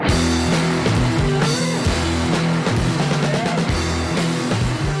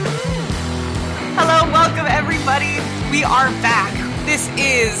We are back. This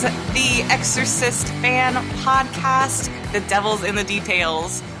is the Exorcist fan podcast, The Devil's in the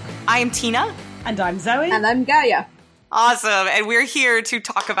Details. I am Tina. And I'm Zoe. And I'm Gaia. Awesome. And we're here to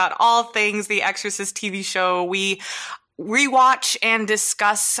talk about all things The Exorcist TV show. We rewatch and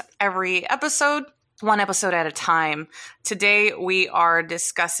discuss every episode, one episode at a time. Today we are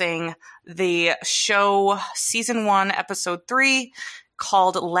discussing the show season 1, episode 3,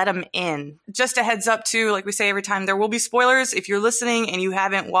 called Let 'Em In. Just a heads up too, like we say every time, there will be spoilers. If you're listening and you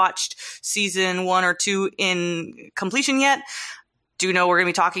haven't watched season 1 or 2 in completion yet, do know we're going to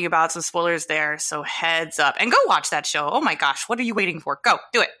be talking about some spoilers there. So heads up and go watch that show. Oh my gosh, what are you waiting for? Go,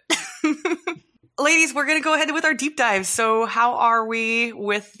 do it. Ladies, we're going to go ahead with our deep dive. So how are we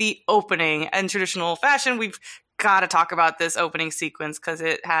with the opening? In traditional fashion, we've got to talk about this opening sequence because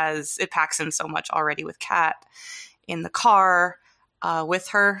it packs in so much already with Kat in the car with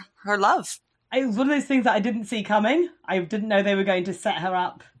her love. It was one of those things that I didn't see coming. I didn't know they were going to set her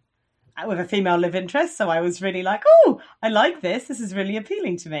up with a female love interest. So I was really like, oh, I like this. This is really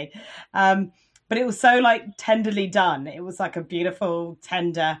appealing to me. But it was so like tenderly done. It was like a beautiful,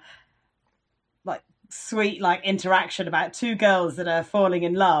 tender, like sweet, like interaction about two girls that are falling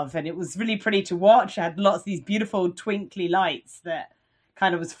in love. And it was really pretty to watch. It had lots of these beautiful twinkly lights that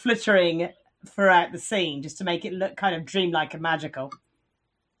kind of was flittering throughout the scene just to make it look kind of dreamlike and magical.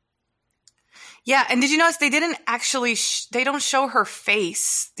 Yeah, and did you notice they didn't actually they don't show her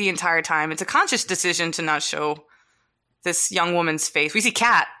face the entire time. It's a conscious decision to not show this young woman's face. We see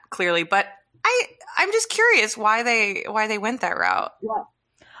Kat clearly, but I'm just curious why they went that route. Yeah.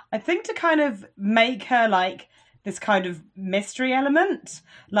 I think to kind of make her like this kind of mystery element,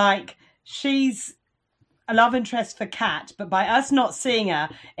 like she's a love interest for Kat, but by us not seeing her,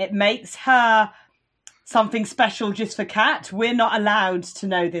 it makes her something special just for Kat. We're not allowed to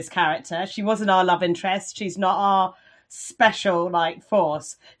know this character. She wasn't our love interest. She's not our special like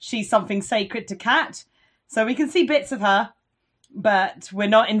force. She's something sacred to Kat. So we can see bits of her, but we're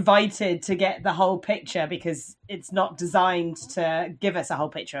not invited to get the whole picture because it's not designed to give us a whole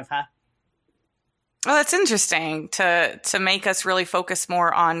picture of her. Well, that's interesting to make us really focus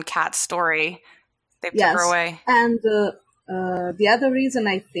more on Kat's story. They took her away. And the other reason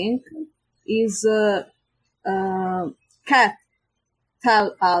I think is Kat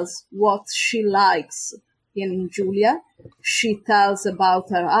tells us what she likes in Julia. She tells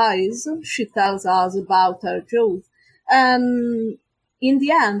about her eyes. She tells us about her jaws. And in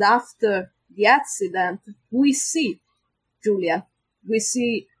the end, after the accident, we see Julia. We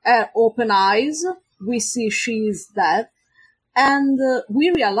see her open eyes. We see she is dead. And we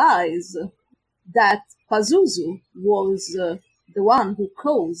realize that Pazuzu was the one who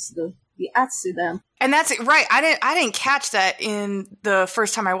caused the accident. And that's right. I didn't catch that in the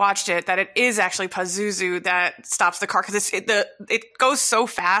first time I watched it, that it is actually Pazuzu that stops the car, because it goes so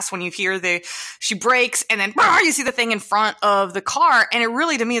fast when you hear she brakes and then you see the thing in front of the car. And it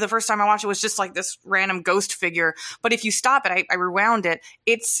really, to me, the first time I watched it was just like this random ghost figure. But if you stop it, I rewound it.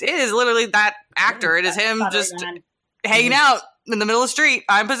 It is literally that actor. It is him just hanging out in the middle of the street.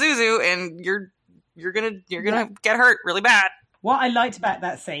 I'm Pazuzu, and you're gonna get hurt really bad. What I liked about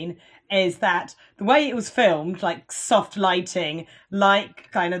that scene is that the way it was filmed, like soft lighting, like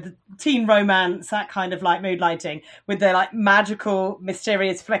kind of the teen romance, that kind of like mood lighting, with the like magical,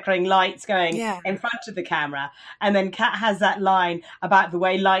 mysterious flickering lights going in front of the camera. And then Kat has that line about the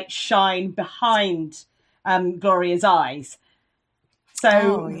way lights shine behind Gloria's eyes.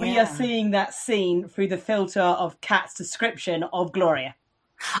 So we are seeing that scene through the filter of Kat's description of Gloria.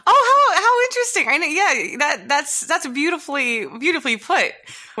 Oh, how interesting! I know, that's beautifully put.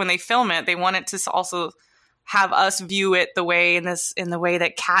 When they film it, they want it to also have us view it the way in the way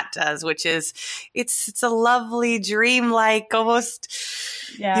that Kat does, which is it's a lovely, dreamlike, almost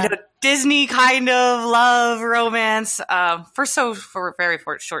Disney kind of love romance for a very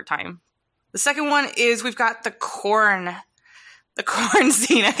short time. The second one is we've got the corn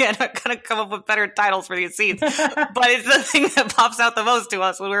scene. Again, I'm going to come up with better titles for these scenes, but it's the thing that pops out the most to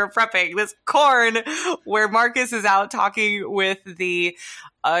us when we were prepping this corn, where Marcus is out talking with the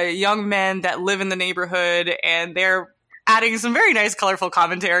young men that live in the neighborhood, and they're adding some very nice, colorful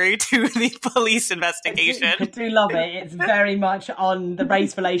commentary to the police investigation. I do love it. It's very much on the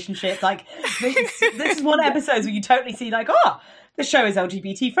race relationship. Like this is one episode where you totally see like, oh, the show is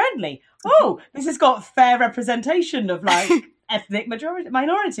LGBT friendly. Oh, this has got fair representation of like ethnic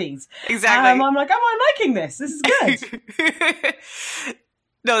minorities. Exactly. I'm like, I'm liking this. This is good.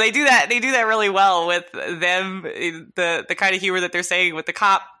 No, they do that. They do that really well with them. The kind of humor that they're saying with the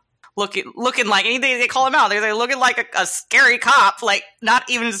cop. looking like anything. They call him out. They're looking like a scary cop, like not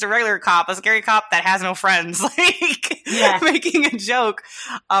even just a regular cop, a scary cop that has no friends, like making a joke,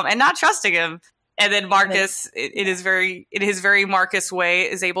 and not trusting him. And then Marcus, it is very Marcus way,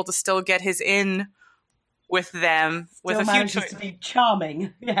 is able to still get his in with them still with a few choices. To be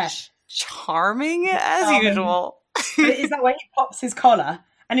charming, charming as usual. Is that where he pops his collar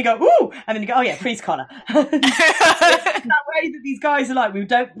and you go, ooh, and then you go, oh yeah, priest collar. It's that way that these guys are like, we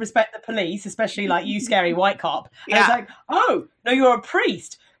don't respect the police, especially like you, scary white cop. And it's like, oh no, you're a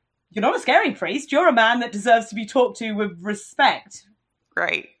priest. You're not a scary priest. You're a man that deserves to be talked to with respect.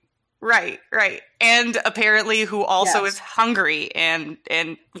 Right. And apparently who also is hungry and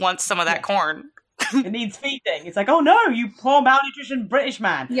wants some of that corn. It needs feeding. It's like, oh no, you poor malnutrition British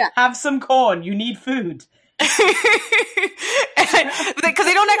man. Yeah. Have some corn. You need food. Because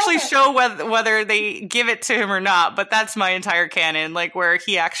they don't actually show whether they give it to him or not, but that's my entire canon, like where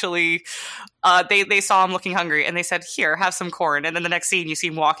he actually they saw him looking hungry and they said, here, have some corn, and then the next scene you see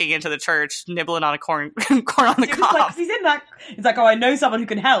him walking into the church nibbling on a corn on the cob. Like, he's in that, it's like, oh, I know someone who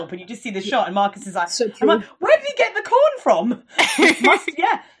can help, and you just see the shot and Marcus is like, I'm like, where did he get the corn from?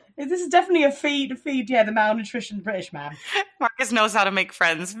 This is definitely a feed, the malnutrition British man. Marcus knows how to make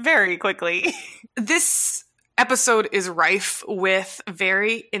friends very quickly. This episode is rife with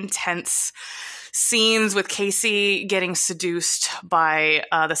very intense scenes with Casey getting seduced by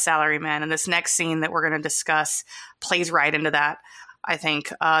the salaryman, and this next scene that we're going to discuss plays right into that. I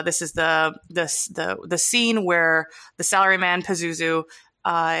think this is the scene where the salaryman Pazuzu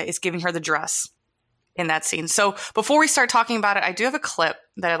is giving her the dress in that scene. So before we start talking about it, I do have a clip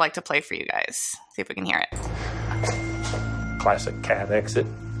that I'd like to play for you guys. See if we can hear it. Classic cat exit.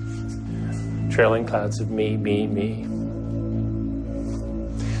 Trailing clouds of me.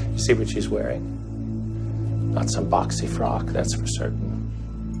 You see what she's wearing? Not some boxy frock, that's for certain.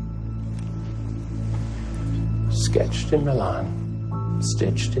 Sketched in Milan,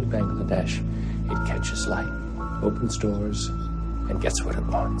 stitched in Bangladesh, it catches light, opens doors, and gets what it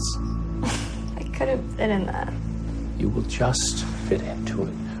wants. I could have fit in that. You will just fit into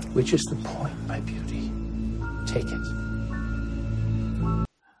it, which is the point, my beauty. Take it.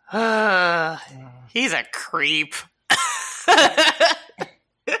 He's a creep.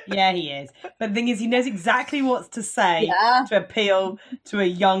 Yeah, he is. But the thing is, he knows exactly what to say to appeal to a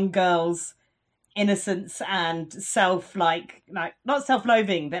young girl's innocence and not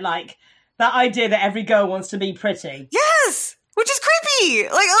self-loathing, but like that idea that every girl wants to be pretty. Yes, which is creepy.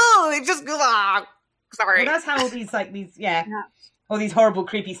 Like, oh, it just sorry. Well, that's how all these all these horrible,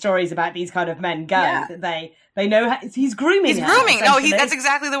 creepy stories about these kind of men go. Yeah. That they know he's grooming. He's grooming. No, that's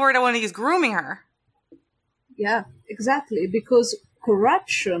exactly the word I want to use. Grooming her. Yeah, exactly. Because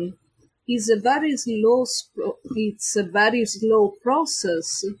corruption is a very slow. It's a very slow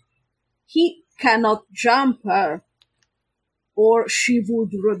process. He cannot jump her, or she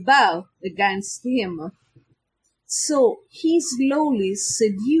would rebel against him. So he slowly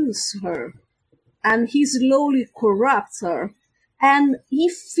seduces her, and he slowly corrupts her, and he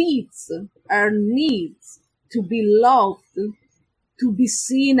feeds her needs to be loved, to be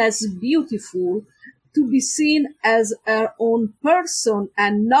seen as beautiful, to be seen as her own person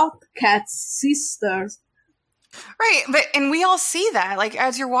and not Kat's sisters. Right, and we all see that. Like,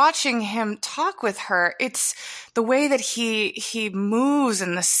 as you're watching him talk with her, it's the way that he moves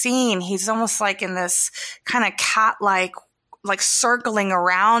in the scene. He's almost like in this kind of cat-like, like circling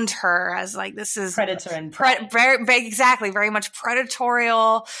around her as like this is predator and very much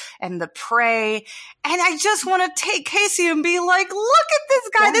predatorial and the prey. And I just want to take Casey and be like, look at this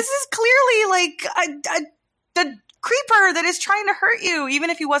guy. Yeah. This is clearly like the creeper that is trying to hurt you, even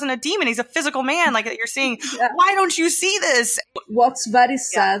if he wasn't a demon. He's a physical man, like you're seeing. Yeah. Why don't you see this? What's very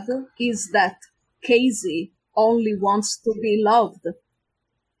sad is that Casey only wants to be loved.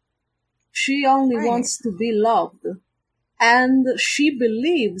 She only wants to be loved. And she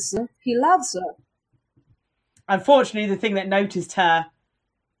believes he loves her. Unfortunately, the thing that noticed her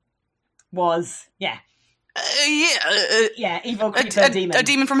was, evil creeper demon. A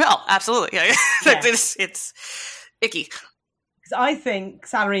demon from hell, absolutely. Yeah. It's icky. Because I think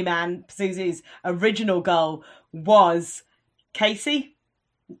Salaryman Pazuzu's original goal was Casey.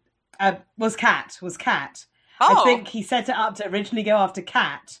 Was Kat. Oh. I think he set it up to originally go after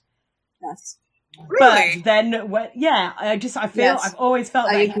Kat. Yes. Really? But then, I've always felt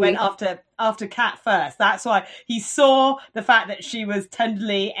that he went after Kat first. That's why he saw the fact that she was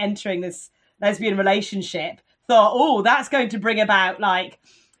tenderly entering this lesbian relationship, thought, oh, that's going to bring about like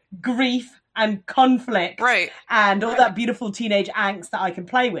grief and conflict, right, and all that beautiful teenage angst that I can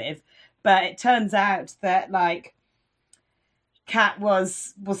play with. But it turns out that like Kat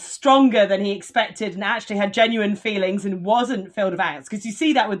was stronger than he expected and actually had genuine feelings and wasn't filled with angst. Because you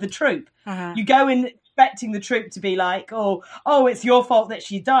see that with the troop. You go in expecting the troop to be like, oh, it's your fault that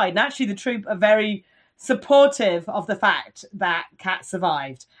she died. And actually the troop are very supportive of the fact that Kat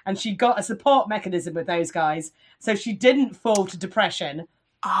survived. And she got a support mechanism with those guys. So she didn't fall to depression.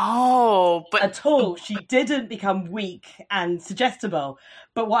 But at all. She didn't become weak and suggestible.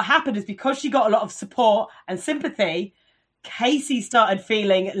 But what happened is because she got a lot of support and sympathy, Casey started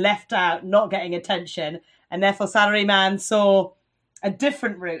feeling left out, not getting attention, and therefore Salaryman saw a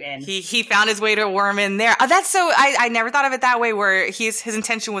different route in. He found his way to worm in there. Oh, that's so. I never thought of it that way. Where his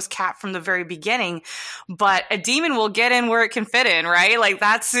intention was Kat from the very beginning, but a demon will get in where it can fit in, right? Like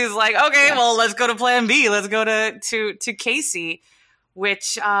that's his. Like, okay, yes. Well, let's go to Plan B. Let's go to Casey.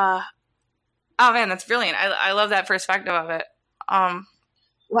 Which, oh man, that's brilliant. I love that perspective of it.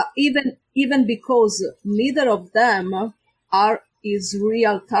 Well, even because neither of them are his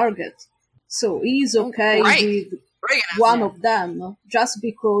real target, so he's okay with one of them just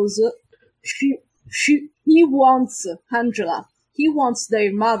because he wants Angela, he wants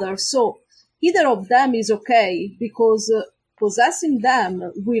their mother. So either of them is okay because possessing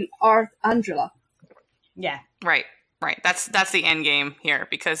them will hurt Angela. Yeah, right. That's the end game here,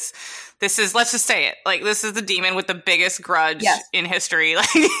 because this is, let's just say it, like, this is the demon with the biggest grudge in history. Like,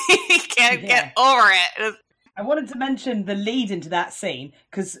 he can't get over it. I wanted to mention the lead into that scene,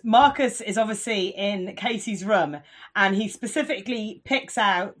 because Marcus is obviously in Casey's room, and he specifically picks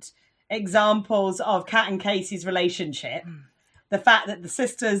out examples of Kat and Casey's relationship. The fact that the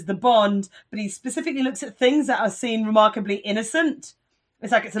sisters, the bond, but he specifically looks at things that are seen remarkably innocent.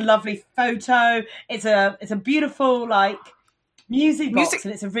 It's like, it's a lovely photo. It's a beautiful, like, music box,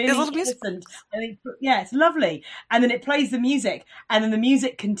 and it's a really innocent. It's lovely. And then it plays the music, and then the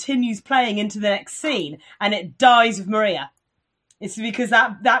music continues playing into the next scene, and it dies with Maria. It's because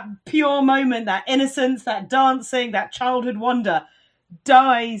that pure moment, that innocence, that dancing, that childhood wonder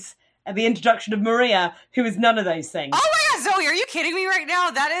dies at the introduction of Maria, who is none of those things. Oh my God, Zoe, are you kidding me right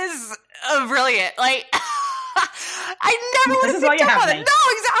now? That is brilliant. Like, I never would have picked up on it. No,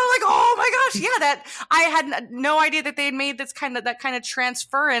 exactly. I'm like, oh my gosh, yeah. That I had no idea that they had made that kind of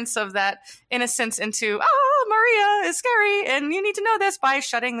transference of that innocence into, oh, Maria is scary, and you need to know this by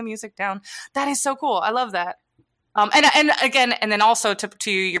shutting the music down. That is so cool. I love that. And again, and then also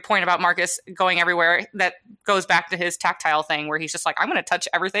to your point about Marcus going everywhere, that goes back to his tactile thing where he's just like, I'm going to touch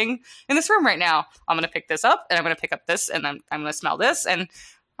everything in this room right now. I'm going to pick this up, and I'm going to pick up this, and I'm going to smell this, and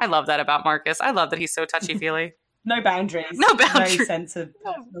I love that about Marcus. I love that he's so touchy-feely. No boundaries. No sense of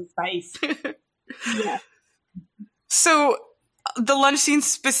personal space. Yeah. So the lunch scene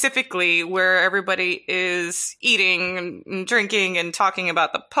specifically, where everybody is eating and drinking and talking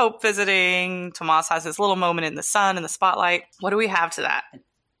about the Pope visiting. Tomas has his little moment in the sun and the spotlight. What do we have to that?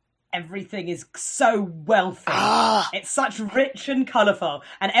 Everything is so wealthy. It's such rich and colourful,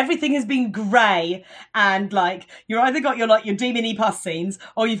 and everything has been grey, and like you've either got your demon E+ scenes,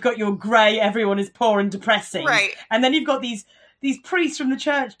 or you've got your grey, everyone is poor and depressing, right? And then you've got these priests from the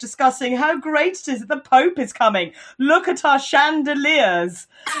church discussing how great it is that the Pope is coming. Look at our chandeliers,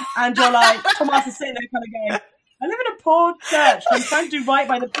 and you're like, Tomas is sitting there kind of going, I live in a poor church. I'm trying to do right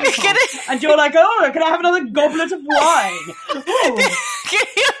by the people. And you're like, oh, can I have another goblet of wine? Can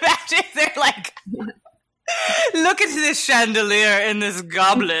you imagine? They're like, look at this chandelier in this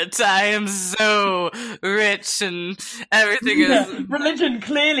goblet. I am so rich and everything is... Religion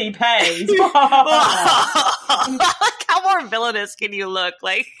clearly pays. How more villainous can you look?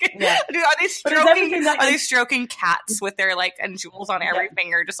 Like, are they stroking cats with their, like, and jewels on every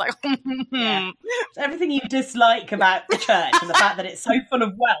finger, just like... Everything you dislike about the church and the fact that it's so full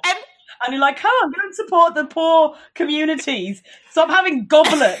of wealth. And you're like, come on, go and support the poor communities. Stop having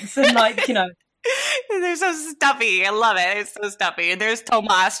goblets and, like, you know... They're so stuffy. I love it. It's so stuffy. And there's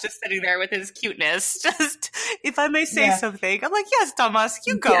Tomas just sitting there with his cuteness. Just, if I may say something. I'm like, yes, Tomas,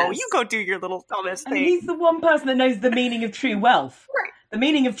 you go. Yes. You go do your little Tomas thing. And he's the one person that knows the meaning of true wealth. Right. The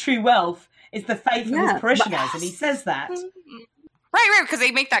meaning of true wealth is the faith of his parishioners, and he says that. Right, because they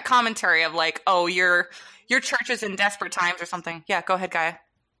make that commentary of like, oh, your church is in desperate times or something. Yeah, go ahead, Gaia.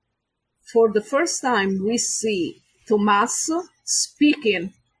 For the first time, we see Tomas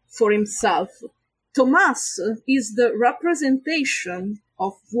speaking for himself. Tomas is the representation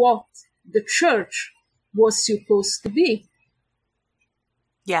of what the church was supposed to be.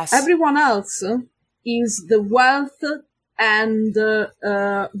 Yes. Everyone else is the wealth and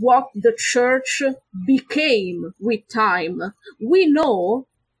what the church became with time. We know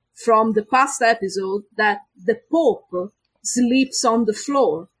from the past episode that the Pope sleeps on the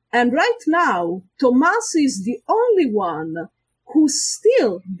floor. And right now, Tomas is the only one who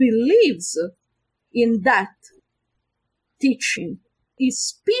still believes in that teaching, is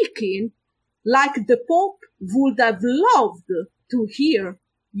speaking like the Pope would have loved to hear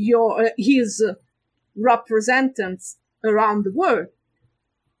his representatives around the world.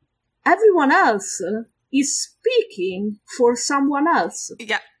 Everyone else is speaking for someone else.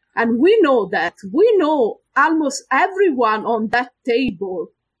 Yeah. And we know that. We know almost everyone on that table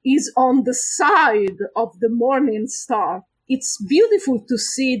is on the side of the morning star. It's beautiful to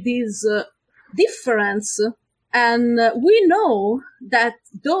see this difference. And we know that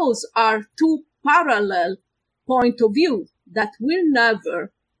those are two parallel points of view that will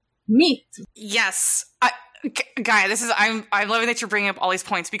never meet. Yes. Gaia, I'm loving that you're bringing up all these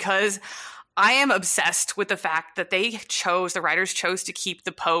points, because I am obsessed with the fact that the writers chose to keep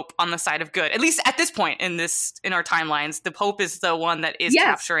the Pope on the side of good. At least at this point in our timelines, the Pope is the one that is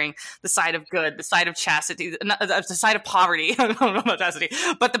capturing the side of good, the side of chastity, the side of poverty. I don't know about chastity,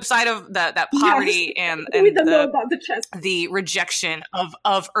 but the side of that poverty and we don't know about the rejection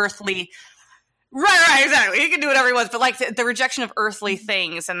of earthly. Right, exactly. He can do whatever he wants, but like the rejection of earthly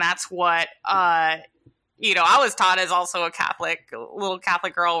things, and that's what I was taught as also a little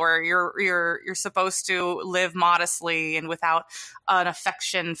Catholic girl, where you're supposed to live modestly and without an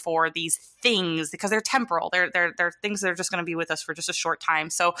affection for these things, because they're temporal. They're things that are just going to be with us for just a short time.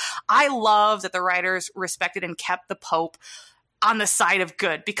 So I love that the writers respected and kept the Pope on the side of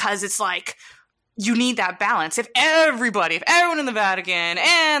good, because it's like, you need that balance. If everyone in the Vatican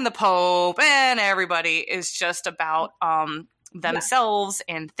and the Pope and everybody is just about themselves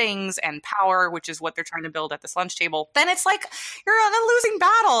and things and power, which is what they're trying to build at this lunch table, then it's like you're on a losing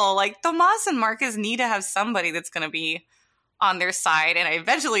battle. Like, Tomas and Marcus need to have somebody that's going to be on their side, and I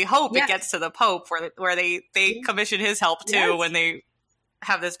eventually hope it gets to the Pope where they commission his help too when they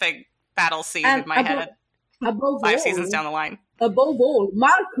have this big battle scene in my head. Above 5 seasons down the line. Above all,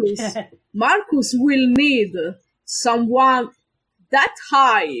 Marcus will need someone that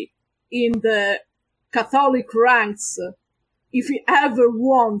high in the Catholic ranks if he ever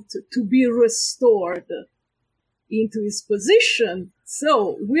wants to be restored into his position.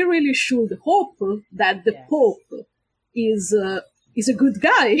 So we really should hope that the Pope is a good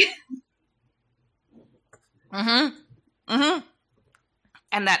guy. And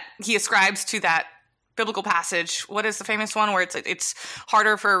that he ascribes to that biblical passage. What is the famous one where it's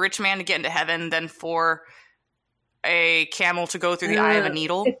harder for a rich man to get into heaven than for a camel to go through the eye of a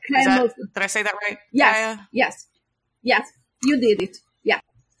needle? Did I say that right? Yes, you did it. Yeah.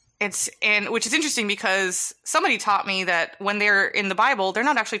 Which is interesting, because somebody taught me that when they're in the Bible, they're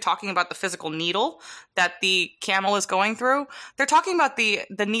not actually talking about the physical needle that the camel is going through. They're talking about the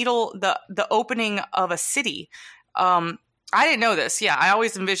needle, the opening of a city. I didn't know this. Yeah, I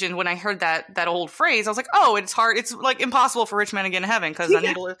always envisioned, when I heard that old phrase, I was like, oh, it's hard. It's like impossible for rich men to get in heaven because the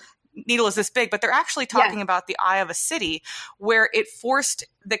needle is this big. But they're actually talking about the eye of a city, where it forced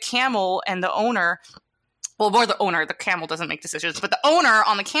the camel and the owner. Well, more the owner. The camel doesn't make decisions, but the owner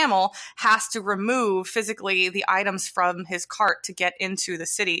on the camel has to remove physically the items from his cart to get into the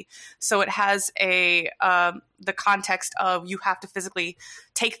city. So it has the context of you have to physically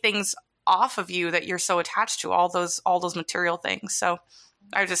take things off of you that you're so attached to, all those material things. So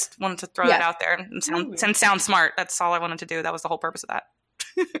I just wanted to throw that out there and sound smart. That's all I wanted to do. That was the whole purpose of that.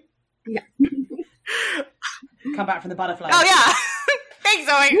 Come back from the butterflies. Oh yeah. Thanks,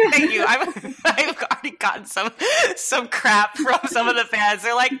 Zoe. Thank you. I've already gotten some crap from some of the fans.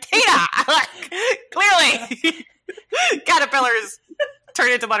 They're like, Tina, clearly caterpillars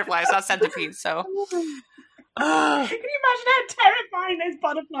turn into butterflies, not centipedes. So can you imagine how terrifying those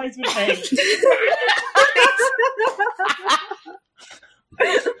butterflies would be?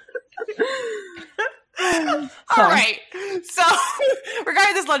 All right. So,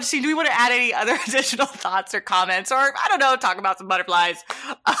 regarding this lunch scene, do we want to add any other additional thoughts or comments, or I don't know, talk about some butterflies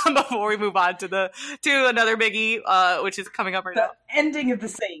before we move on to another biggie, which is coming up right now? The ending of the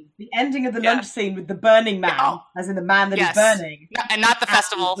scene, the ending of the lunch scene with the burning man, as in the man that is burning, and not the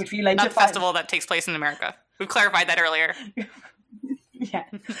festival, which we later not the festival that takes place in America. We've clarified that earlier. Yeah.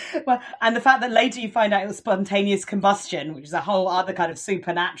 Well, and the fact that later you find out it was spontaneous combustion, which is a whole other kind of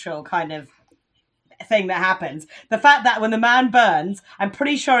supernatural kind of thing that happens. The fact that when the man burns, I'm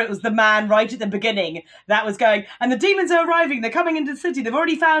pretty sure it was the man right at the beginning that was going, and the demons are arriving, they're coming into the city, they've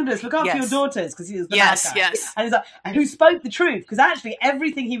already found us, look after your daughters, because he was the bad guy. Yes. And he's like, and who spoke the truth? Because actually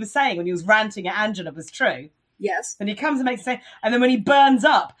everything he was saying when he was ranting at Angela was true. Yes. And he comes and makes a say, and then when he burns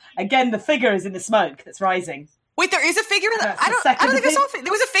up, again the figure is in the smoke that's rising. Wait, there is a figure in that? I don't think I saw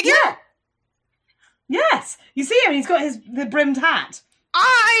there was a figure? Yeah. Yes. You see him, he's got the brimmed hat.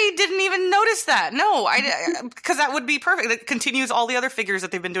 I didn't even notice that. No, because that would be perfect. It continues all the other figures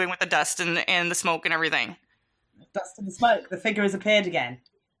that they've been doing with the dust and the smoke and everything. Dust and the smoke. The figure has appeared again.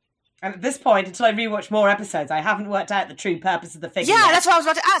 And at this point, until I rewatch more episodes, I haven't worked out the true purpose of the figure. Yeah, yet. that's what I was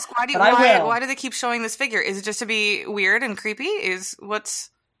about to ask. Why do they keep showing this figure? Is it just to be weird and creepy?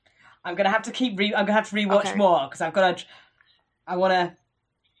 I'm gonna have to rewatch more because I want to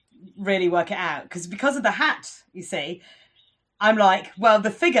really work it out because of the hat. You see, I'm like, well, the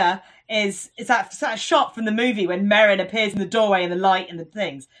figure is that shot from the movie when Merrin appears in the doorway and the light and the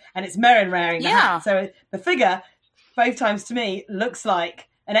things, and it's Merrin wearing the hat. So the figure, both times to me, looks like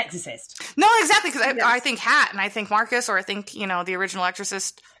an exorcist. No, exactly, because I think Hat, and I think Marcus, or I think, the original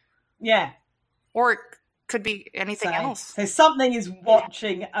Exorcist. Yeah. Or it could be anything else. So something is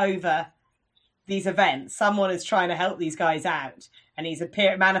watching over these events. Someone is trying to help these guys out, and he's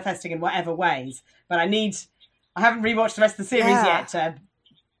manifesting in whatever ways. But I haven't rewatched the rest of the series yet to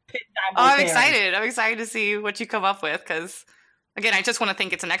pin down my theory. I'm excited to see what you come up with, because... Again, I just want to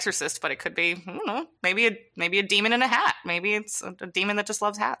think it's an exorcist, but it could be, I don't know, maybe a demon in a hat. Maybe it's a demon that just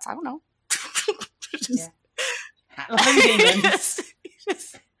loves hats. I don't know. Hat-loving demons.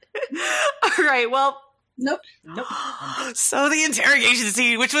 All right, well... Nope. So the interrogation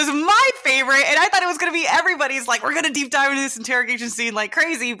scene, which was my favorite, and I thought it was going to be everybody's, like, we're going to deep dive into this interrogation scene like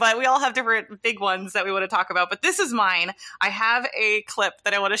crazy, but we all have different big ones that we want to talk about. But this is mine. I have a clip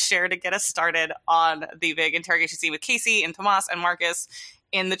that I want to share to get us started on the big interrogation scene with Casey and Tomas and Marcus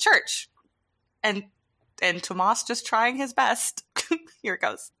in the church. And Tomas just trying his best. Here it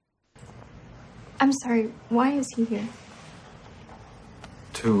goes. I'm sorry, why is he here?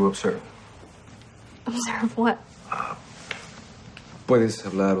 To observe. Observe what? Puedes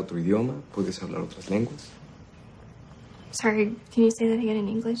hablar otro idioma, puedes hablar otras lenguas. Sorry, can you say that again in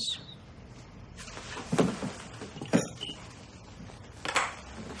English?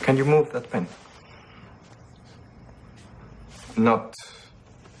 Can you move that pen? Not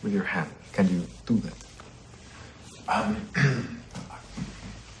with your hand. Can you do that?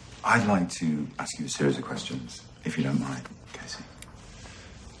 I'd like to ask you a series of questions, if you don't mind, Casey.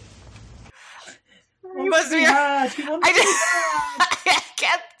 You must be. I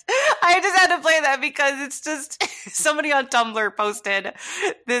just had to play that because it's just somebody on Tumblr posted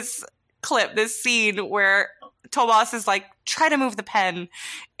this clip, this scene where Tomas is like, try to move the pen,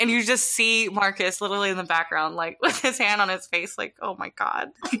 and you just see Marcus literally in the background, like with his hand on his face, like, oh my god,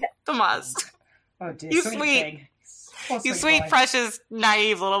 Tomas, oh dear, you sweet, precious,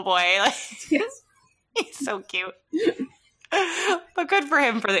 naive little boy. Like, Yes. he's so cute. But good for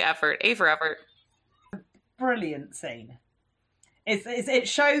him for the effort. A for effort. Brilliant scene. It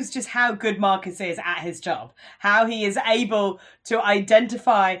shows just how good Marcus is at his job. How he is able to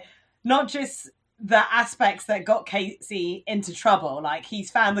identify not just the aspects that got Casey into trouble. Like, he's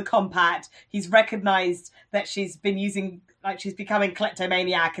found the compact. He's recognised that she's been using, like, she's becoming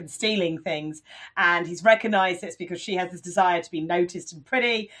kleptomaniac and stealing things. And he's recognised it's because she has this desire to be noticed and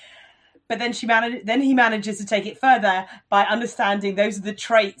pretty. But then he manages to take it further by understanding those are the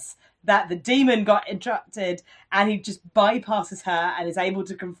traits that the demon got interrupted, and he just bypasses her and is able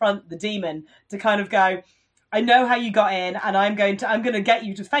to confront the demon to kind of go, I know how you got in, and I'm going to get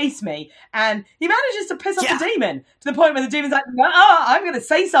you to face me. And he manages to piss off the demon to the point where the demon's like, no, I'm going to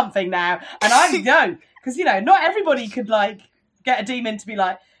say something now. And because, not everybody could, like, get a demon to be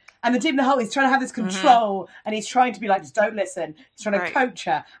like, and the demon the whole, he's trying to have this control, and he's trying to be like, just don't listen. He's trying to coach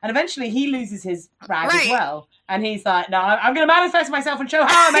her. And eventually he loses his rag as well. And he's like, no, I'm going to manifest myself and show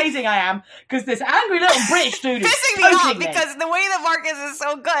how amazing I am, because this angry little British dude is pissing me off, because the way that Marcus is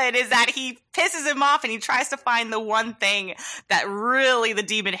so good is that he pisses him off and he tries to find the one thing that really the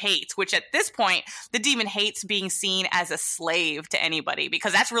demon hates, which at this point, the demon hates being seen as a slave to anybody,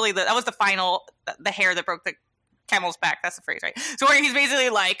 because that's really that was the hair that broke the camel's back. That's the phrase, right? So where he's basically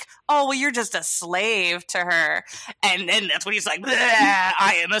like, oh, well, you're just a slave to her. And then that's when he's like,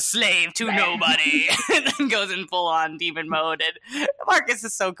 I am a slave to nobody. And then goes in full on demon mode. And Marcus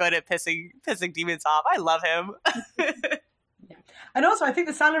is so good at pissing demons off. I love him. And also, I think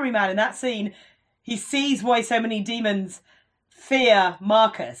the salaryman in that scene, he sees why so many demons fear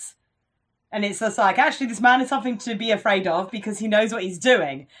Marcus. And it's just like, actually, this man is something to be afraid of because he knows what he's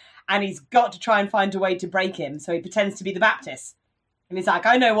doing. And he's got to try and find a way to break him. So he pretends to be the Baptist. And he's like,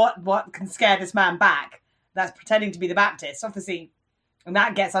 I know what can scare this man back. That's pretending to be the Baptist. Obviously, and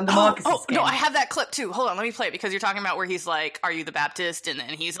that gets under Marcus' skin. No, I have that clip too. Hold on, let me play it, because you're talking about where he's like, are you the Baptist? And then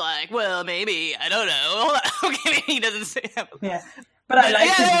he's like, well, maybe. I don't know. Hold on. Okay, maybe he doesn't say that. Yeah. But I like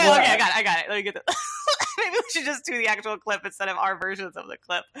his work. Okay, I got it. Let me get this. Maybe we should just do the actual clip instead of our versions of the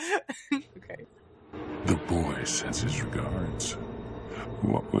clip. Okay. The boy sends his regards.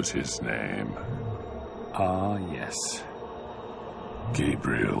 What was his name? Ah, yes.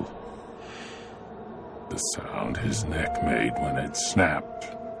 Gabriel. The sound his neck made when it snapped.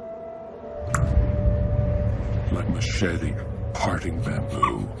 Like machete parting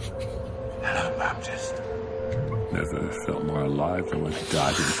bamboo. Hello, Baptist. Never felt more alive than when he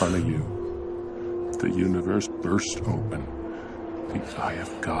died in front of you. The universe burst open. The eye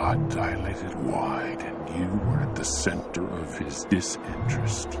of God dilated wide, and you were at the center of his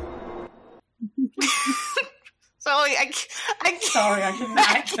disinterest. Sorry, I Sorry, I shouldn't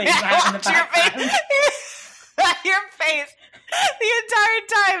actually that in the background. your face the entire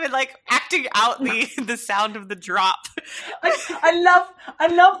time and like acting out the sound of the drop. I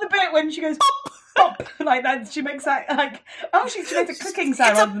love the bit when she goes pop, pop, like that. She makes that like she makes a clicking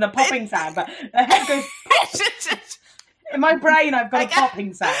sound rather than a popping sound, but her head goes pop. In my brain, I've got a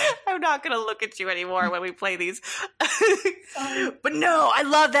popping sound. I'm not going to look at you anymore when we play these. But no, I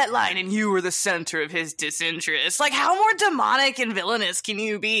love that line, and you were the center of his disinterest. Like, how more demonic and villainous can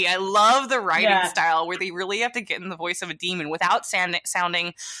you be? I love the writing style where they really have to get in the voice of a demon without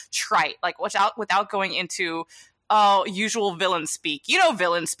sounding trite, like without going into usual villain speak. You know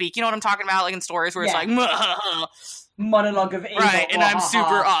villain speak. You know what I'm talking about? Like in stories where it's like, monologue of evil, right? And I'm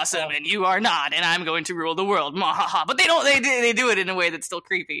super awesome, and you are not, and I'm going to rule the world. But they don't. They do it in a way that's still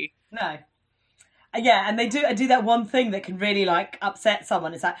creepy. No, yeah, and they do that one thing that can really like upset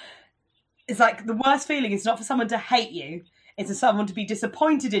someone. It's like the worst feeling is not for someone to hate you; it's for someone to be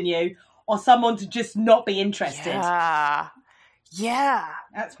disappointed in you, or someone to just not be interested. Yeah.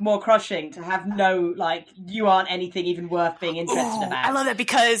 That's more crushing, to have no, like, you aren't anything even worth being interested about. I love that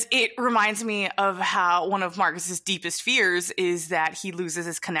because it reminds me of how one of Marcus's deepest fears is that he loses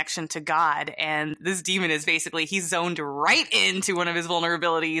his connection to God. And this demon is basically, he's zoned right into one of his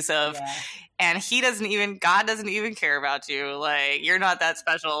vulnerabilities and God doesn't even care about you. Like, you're not that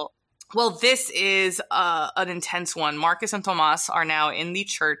special. Well, this is an intense one. Marcus and Tomas are now in the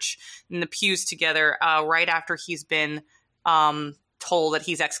church, in the pews together, right after he's been told that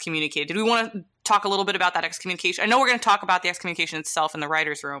he's excommunicated. Did we want to talk a little bit about that excommunication? I know we're going to talk about the excommunication itself in the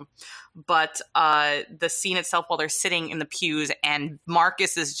writer's room, but the scene itself while they're sitting in the pews and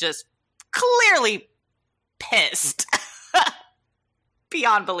Marcus is just clearly pissed.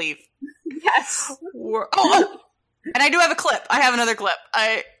 Beyond belief. Yes. And I do have a clip. I have another clip.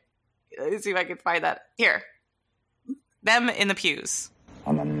 Let's see if I can find that. Here. Them in the pews.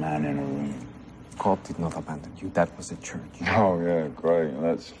 I'm a man in a room. God did not abandon you. That was a church. Oh, yeah, great.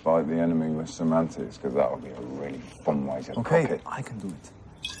 Let's fight the enemy with semantics, because that'll be a really fun way to cook it. I can do it.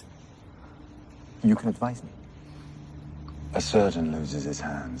 You can advise me. A surgeon loses his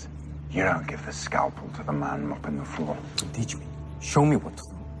hands. You don't give the scalpel to the man mopping the floor. Teach me. Show me what to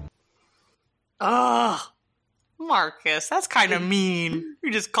do. Ugh. Marcus, that's kind of mean.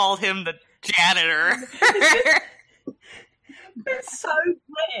 You just called him the janitor. It's so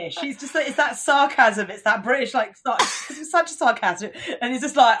British. He's just like, it's that sarcasm. It's that British, like, it's such a sarcasm. And he's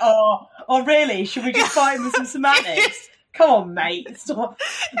just like, oh, really? Should we just fight him with some semantics? Come on, mate. Stop.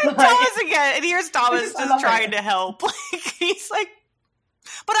 And Thomas again. And here's Thomas just trying to help. Like, he's like,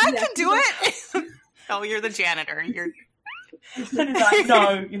 but I can do it. Oh, you're the janitor. You're. And he's like,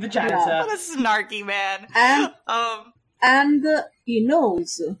 no, you're the janitor. What a snarky man. And he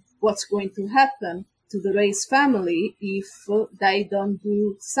knows what's going to happen to the Reyes family if they don't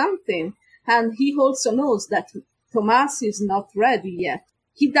do something. And he also knows that Tomas is not ready yet.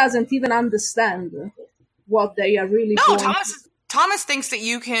 He doesn't even understand what they are really doing. No, Thomas thinks that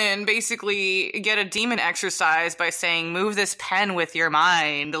you can basically get a demon exercise by saying, move this pen with your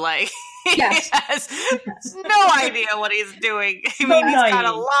mind. Like, yes. He has no idea what he's doing. I mean, he's got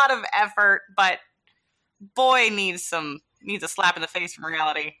a lot of effort, but boy needs a slap in the face from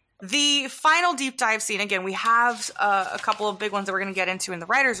reality. The final deep dive scene, again, we have a couple of big ones that we're going to get into in the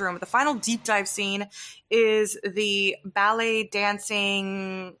writer's room, but the final deep dive scene is the ballet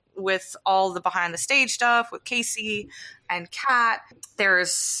dancing with all the behind the stage stuff with Casey and Kat.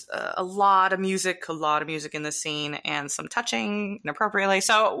 There's a lot of music in this scene and some touching inappropriately.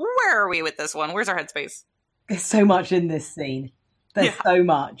 So where are we with this one? Where's our headspace? There's so much in this scene. There's so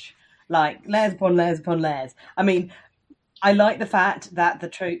much. Like, layers upon layers upon layers. I mean, I like the fact that the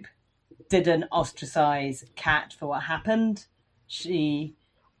troupe didn't ostracize Kat for what happened.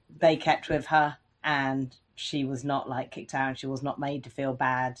 They kept with her, and she was not like kicked out. She was not made to feel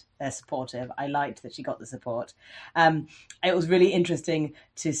bad. They're supportive. I liked that she got the support. It was really interesting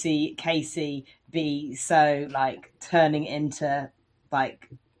to see Casey be so like turning into like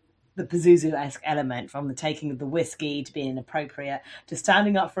the Pazuzu-esque element, from the taking of the whiskey to being inappropriate to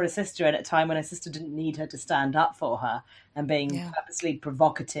standing up for her sister at a time when her sister didn't need her to stand up for her, and being purposely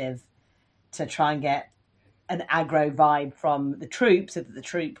provocative to try and get an aggro vibe from the troop so that the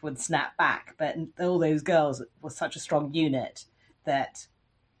troop would snap back. But all those girls were such a strong unit that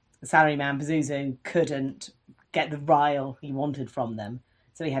the salaryman Pazuzu couldn't get the rile he wanted from them.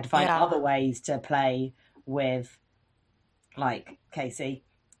 So he had to find other ways to play with, like, Casey.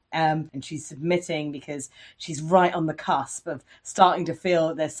 And she's submitting because she's right on the cusp of starting to feel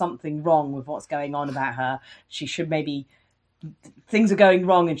that there's something wrong with what's going on about her. She should maybe... things are going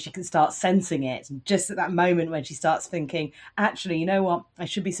wrong and she can start sensing it. And just at that moment when she starts thinking, actually, you know what? I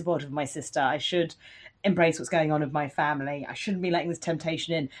should be supportive of my sister. I should embrace what's going on with my family. I shouldn't be letting this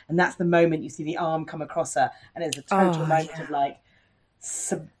temptation in. And that's the moment you see the arm come across her. And it's a total moment of like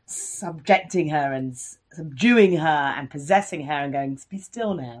subjecting her and subduing her and possessing her and going, be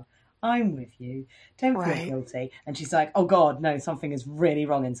still now. I'm with you. Don't feel guilty. And she's like, oh God, no, something is really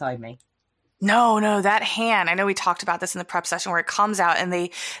wrong inside me. No, that hand, I know we talked about this in the prep session where it comes out and they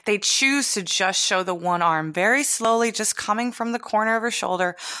choose to just show the one arm very slowly, just coming from the corner of her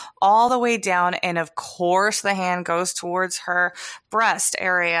shoulder all the way down. And of course the hand goes towards her breast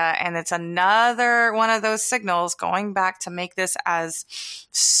area. And it's another one of those signals going back to make this as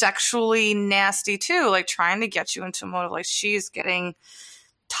sexually nasty too, like trying to get you into a mode of like she's getting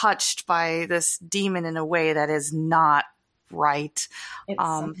touched by this demon in a way that is not right. It's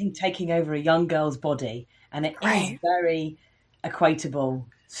something taking over a young girl's body, and it is very equatable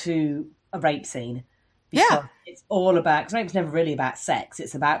to a rape scene. Because it's all about, because rape's never really about sex.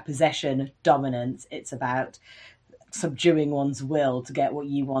 It's about possession, dominance. It's about subduing one's will to get what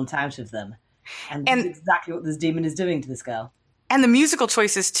you want out of them. And that's exactly what this demon is doing to this girl. And the musical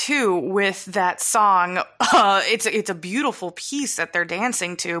choices too with that song, it's a beautiful piece that they're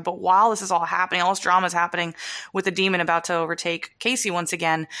dancing to. But while this is all happening, all this drama is happening with the demon about to overtake Casey once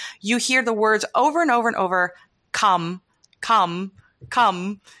again, you hear the words over and over and over, come, come,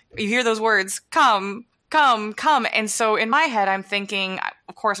 come. You hear those words, come, come, come. And so in my head, I'm thinking,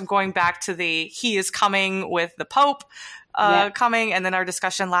 of course, I'm going back to he is coming with the Pope. Coming, and then our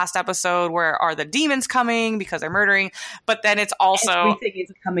discussion last episode, where are the demons coming because they're murdering, but then it's also everything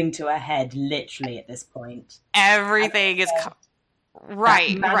is coming to a head literally at this point. Everything is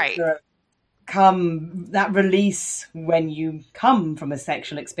right. Come, that release when you come from a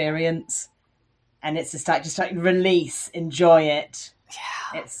sexual experience, and it's just like release, enjoy it.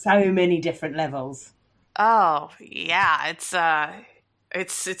 Yeah, it's so many different levels. Oh yeah,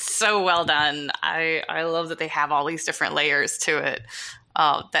 It's so well done. I love that they have all these different layers to it.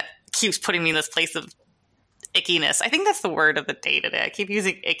 That keeps putting me in this place of ickiness. I think that's the word of the day today. I keep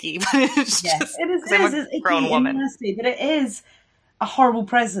using icky, but it's just it is a grown woman. Nasty, but it is a horrible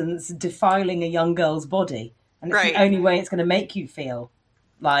presence defiling a young girl's body, and it's the only way it's going to make you feel.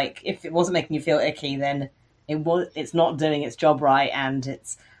 Like, if it wasn't making you feel icky, then it's not doing its job right, and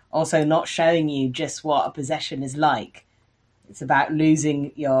it's also not showing you just what a possession is like. It's about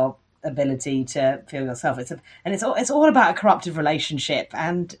losing your ability to feel yourself. It's all about a corrupted relationship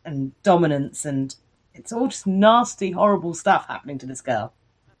and dominance, and it's all just nasty, horrible stuff happening to this girl.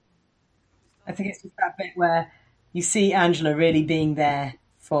 I think it's just that bit where you see Angela really being there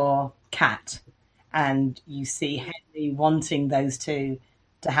for Kat, and you see Henry wanting those two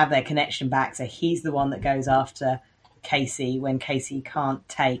to have their connection back. So he's the one that goes after Casey when Casey can't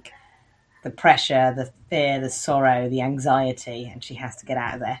take the pressure, the fear, the sorrow, the anxiety, and she has to get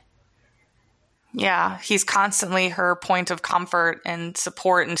out of there. Yeah, he's constantly her point of comfort and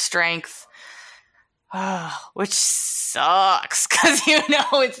support and strength, which sucks because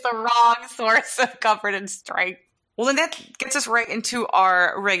it's the wrong source of comfort and strength. Well, then that gets us right into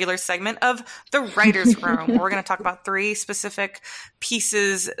our regular segment of the writer's room. We're going to talk about 3 specific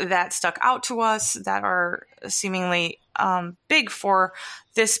pieces that stuck out to us that are seemingly big for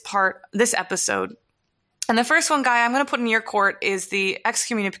this episode. And the first one, Guy, I'm going to put in your court is the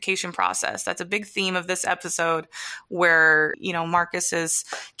excommunication process. That's a big theme of this episode where, Marcus is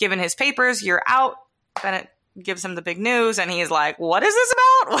given his papers, you're out. Bennett gives him the big news and he's like, what is this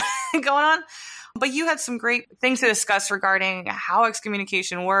about? What's going on? But you had some great things to discuss regarding how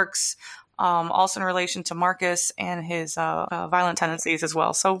excommunication works, also in relation to Marcus and his violent tendencies as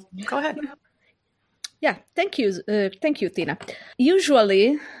well. So go ahead. Yeah, thank you, Tina.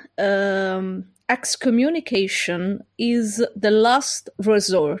 Usually, excommunication is the last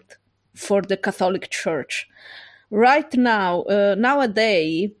resort for the Catholic Church. Right now,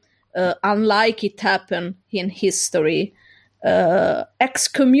 nowadays, unlike it happened in history,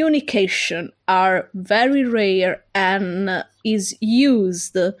 excommunication are very rare and is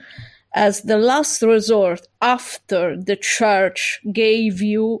used as the last resort after the church gave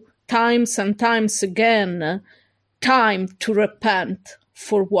you times and times again time to repent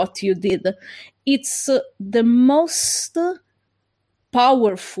for what you did. It's the most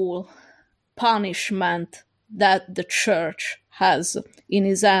powerful punishment that the church has in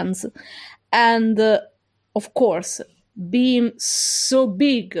his hands. And of course, being so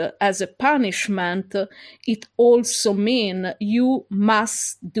big as a punishment, it also means you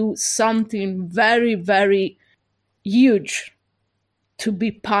must do something very, very huge to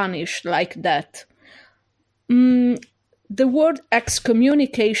be punished like that. The word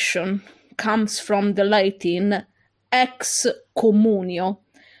excommunication comes from the Latin ex communio.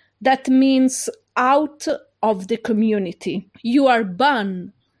 That means out of the community. You are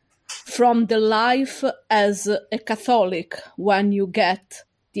banned from the life as a Catholic when you get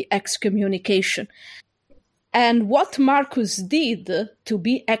the excommunication. And what Marcus did to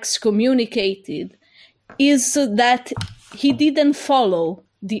be excommunicated is that he didn't follow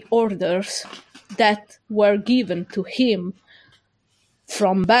the orders that were given to him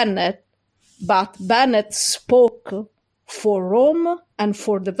from Bennett, but Bennett spoke for Rome and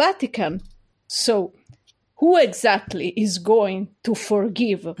for the Vatican. So who exactly is going to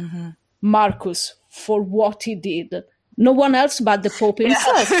forgive Marcus for what he did? No one else but the Pope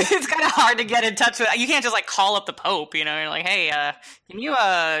himself. Yeah. It's kind of hard to get in touch with. You can't just like call up the Pope, you know, you're like, hey, can you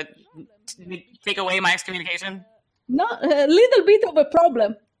take away my excommunication? No, a little bit of a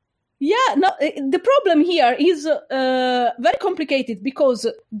problem. Yeah, no, the problem here is very complicated because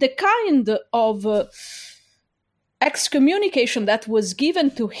the kind of excommunication that was given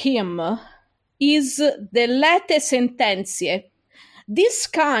to him is the lete sententiae. This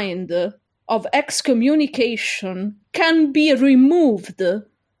kind of excommunication can be removed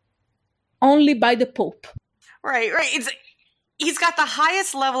only by the Pope. Right. He's got the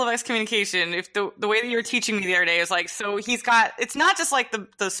highest level of excommunication. If the way that you were teaching me the other day is like, so he's got, it's not just like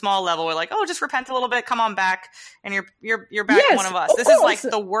the small level where like, oh, just repent a little bit, come on back, and you're back yes, one of us. This course. Is like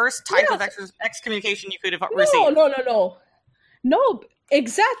the worst type of excommunication you could have received. No,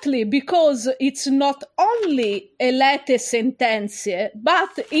 exactly, because it's not only a lete sententiae,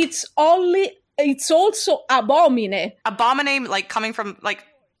 but it's also abomine. Abomine, like coming from like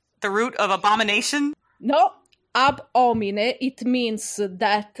the root of abomination? No. Ab homine, it means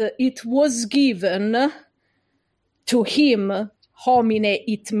that it was given to him. Homine,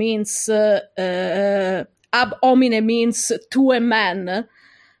 it means, ab homine means to a man.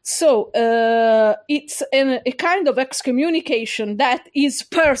 So it's a kind of excommunication that is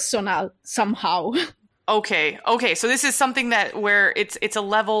personal somehow. Okay. So this is something where it's a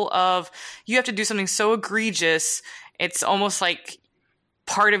level of, you have to do something so egregious, it's almost like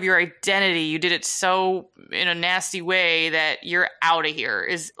part of your identity. You did it so in a nasty way that you're out of here.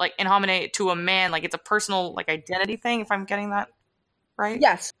 Is like in homine to a man, like it's a personal like identity thing, if I'm getting that right?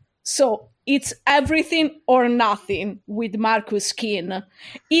 Yes. So it's everything or nothing with Marcus Keene.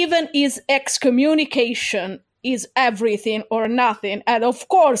 Even his excommunication is everything or nothing. And of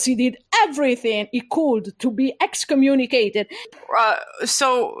course he did everything he could to be excommunicated.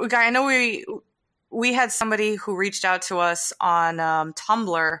 So Guy, I know we had somebody who reached out to us on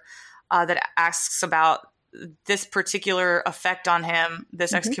Tumblr that asks about this particular effect on him,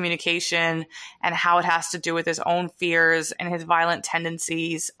 this excommunication, and how it has to do with his own fears and his violent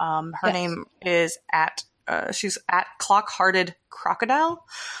tendencies. Her name is she's at Clock-Hearted Crocodile.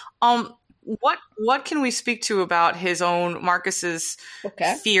 What can we speak to about his own, Marcus's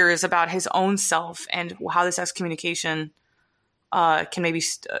fears about his own self and how this excommunication can maybe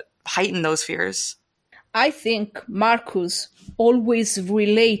heighten those fears? I think Marcus always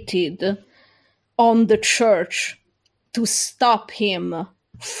related on the church to stop him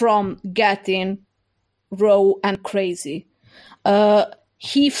from getting raw and crazy.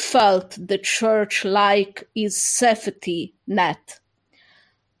 He felt the church like his safety net.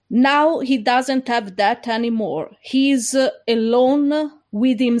 Now he doesn't have that anymore. He's alone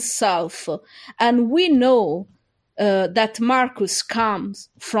with himself. And we know that Marcus comes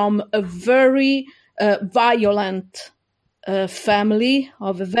from a very violent family,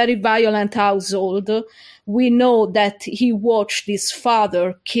 of a very violent household. We know that he watched his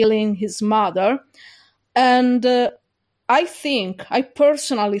father killing his mother. And I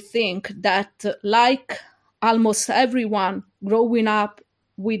personally think that like almost everyone growing up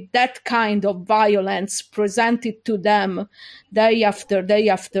with that kind of violence presented to them day after day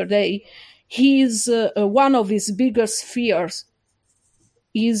after day, one of his biggest fears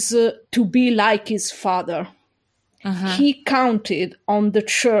is to be like his father. He counted on the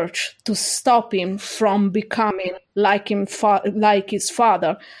church to stop him from becoming like his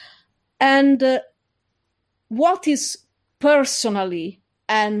father. And what is personally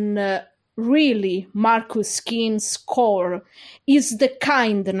and really Marcus Keen's core is the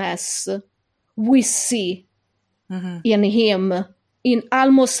kindness we see in him in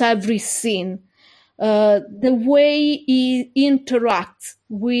almost every scene. The way he interacts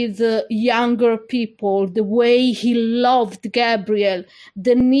with younger people, the way he loved Gabriel,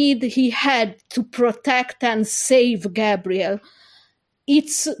 the need he had to protect and save Gabriel.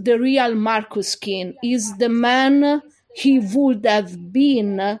 It's the real Marcus Keen. He's the man he would have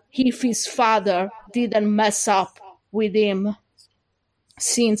been if his father didn't mess up with him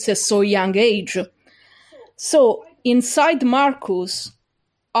since a so young age. So inside Marcus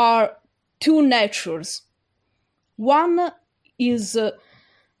are two natures. One is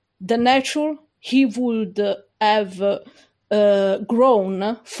the nature he would have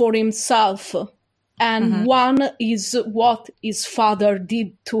grown for himself, and one is what his father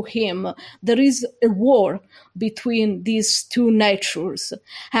did to him. There is a war between these two natures,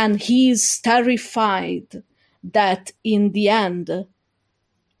 and he is terrified that in the end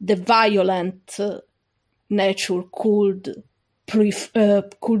the violent nature could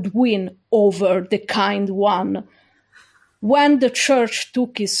win over the kind one. When the church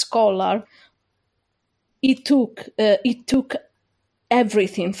took his scholar, it took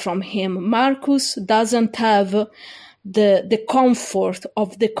everything from him. Marcus doesn't have the comfort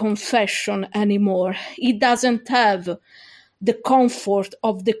of the confession anymore. He doesn't have the comfort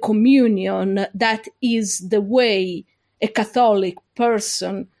of the communion that is the way a Catholic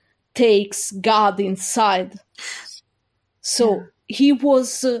person takes God inside. So he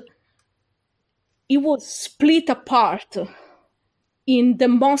was split apart in the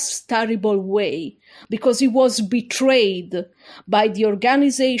most terrible way, because he was betrayed by the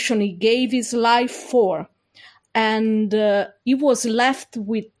organization he gave his life for, and he was left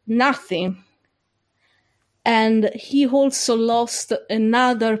with nothing. And he also lost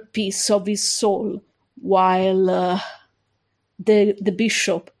another piece of his soul while the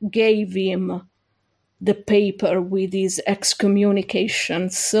bishop gave him the paper with his excommunication.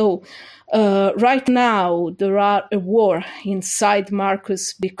 So right now there are a war inside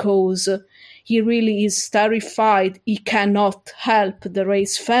Marcus, because he really is terrified he cannot help the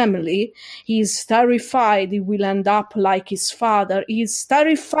Reyes family. He is terrified he will end up like his father. He is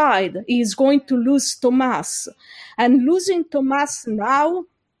terrified he is going to lose Tomas. And losing Tomas now...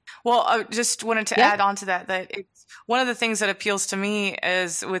 Well, I just wanted to add on to that it's one of the things that appeals to me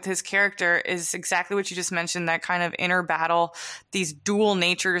is with his character is exactly what you just mentioned, that kind of inner battle, these dual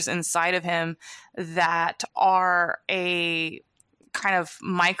natures inside of him that are a kind of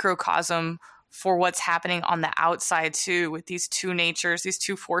microcosm for what's happening on the outside too, with these two natures. These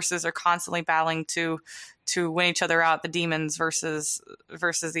two forces are constantly battling to win each other out, the demons versus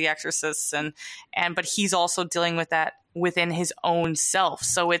the exorcists, but he's also dealing with that within his own self.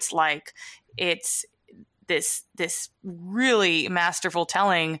 So it's like it's this really masterful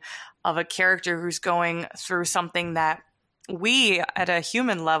telling of a character who's going through something that we at a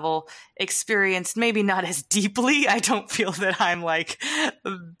human level experienced maybe not as deeply. I don't feel that I'm like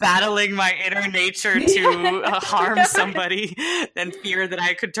battling my inner nature to harm somebody and fear that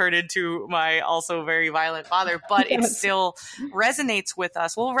I could turn into my also very violent father, but it still resonates with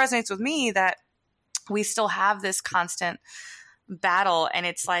us. Well, it resonates with me that we still have this constant battle, and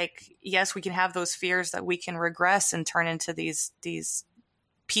it's like, yes, we can have those fears that we can regress and turn into these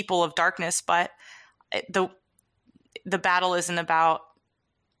people of darkness, but the battle isn't about,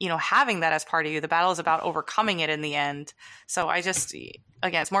 having that as part of you. The battle is about overcoming it in the end. So I just,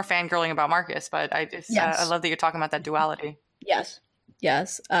 again, it's more fangirling about Marcus, but I just, I love that you're talking about that duality. Yes.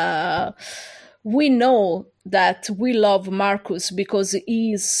 We know that we love Marcus because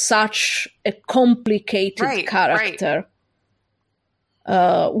he is such a complicated character.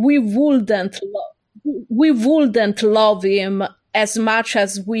 We wouldn't love him as much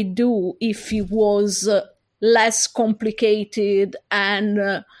as we do if he was less complicated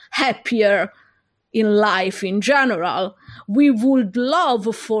and happier in life in general. We would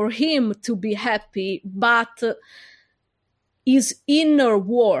love for him to be happy, but his inner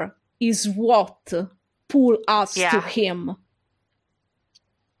war is what pull us to him.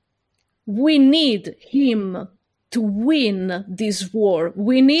 We need him to win this war.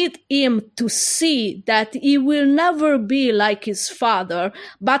 We need him to see that he will never be like his father.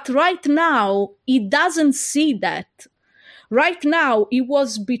 But right now, he doesn't see that. Right now, he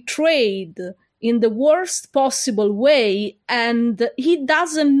was betrayed in the worst possible way, and he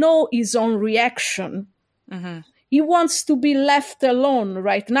doesn't know his own reaction. Mm-hmm. He wants to be left alone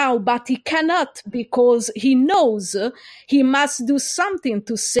right now, but he cannot because he knows he must do something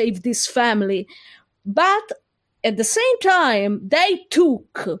to save this family. But at the same time, they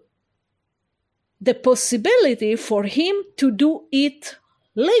took the possibility for him to do it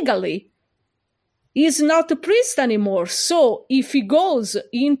legally. He's not a priest anymore. So if he goes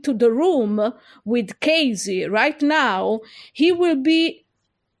into the room with Casey right now, he will be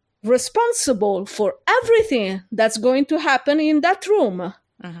responsible for everything that's going to happen in that room.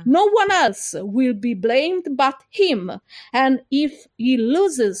 Mm-hmm. No one else will be blamed but him. And if he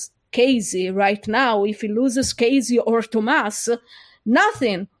loses Casey right now, if he loses Casey or Tomas,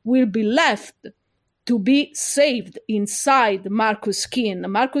 nothing will be left to be saved inside Marcus King.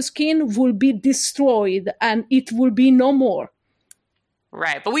 Marcus King will be destroyed and it will be no more.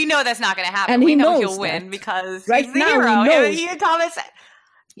 Right, but we know that's not going to happen. And we know he'll win because right he's the now hero. He and Thomas...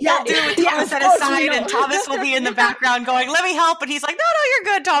 He'll do it with Thomas at his side, and Thomas will be in the background going, "Let me help," and he's like, "No,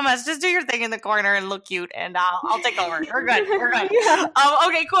 you're good, Thomas. Just do your thing in the corner and look cute, and I'll take over. We're good. Yeah.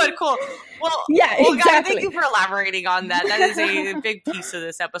 Okay, cool. Well, exactly. God, thank you for elaborating on that. That is a big piece of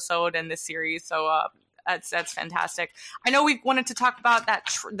this episode and this series. So that's fantastic. I know we wanted to talk about that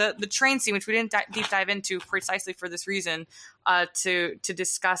the train scene, which we didn't deep dive into precisely for this reason, to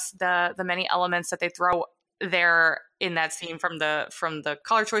discuss the many elements that they throw there in that scene, from the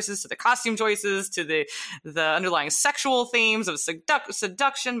color choices to the costume choices to the underlying sexual themes of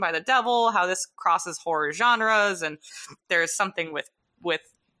seduction by the devil, how this crosses horror genres, and there's something with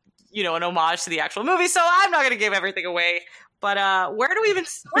an homage to the actual movie. So I'm not going to give everything away, but where do we even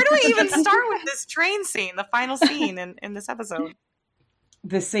start with this train scene, the final scene in this episode?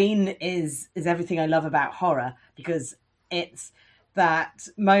 The scene is everything I love about horror, because it's that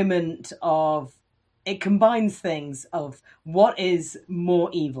moment of, it combines things of what is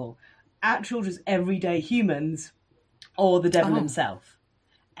more evil, actual just everyday humans or the devil himself.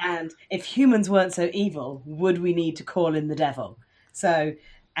 And if humans weren't so evil, would we need to call in the devil? So,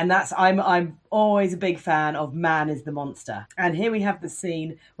 and that's, I'm always a big fan of man is the monster. And here we have the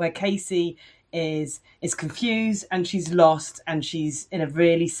scene where Casey is confused and she's lost and she's in a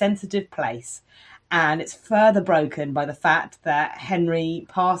really sensitive place. And it's further broken by the fact that Henry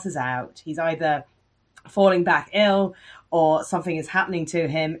passes out. He's either falling back ill or something is happening to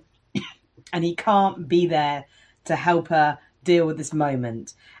him and he can't be there to help her deal with this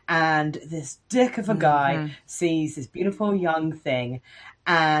moment. And this dick of a guy sees this beautiful young thing,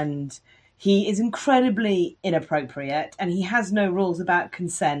 and he is incredibly inappropriate and he has no rules about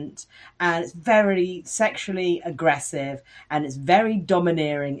consent, and it's very sexually aggressive and it's very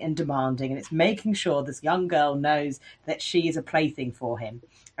domineering and demanding, and it's making sure this young girl knows that she is a plaything for him.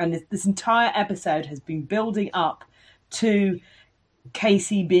 And this entire episode has been building up to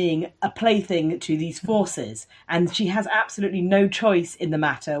Casey being a plaything to these forces, and she has absolutely no choice in the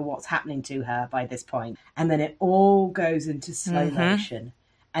matter what's happening to her by this point. And then it all goes into slow motion,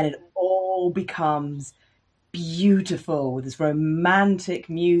 and it all becomes beautiful with this romantic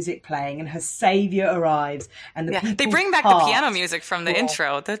music playing, and her savior arrives, and they bring back the piano music from the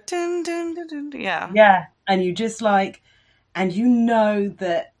intro. The dun, dun, dun, dun, yeah, and you just like. And you know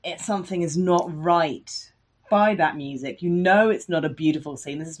that something is not right by that music. You know it's not a beautiful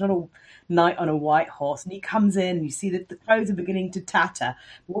scene. This is not a knight on a white horse. And he comes in and you see that the clothes are beginning to tatter.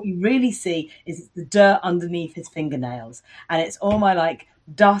 But what you really see is it's the dirt underneath his fingernails. And it's all my like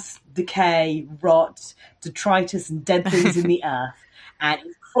dust, decay, rot, detritus and dead things in the earth. And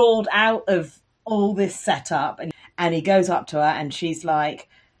he's crawled out of all this setup. And he goes up to her and she's like,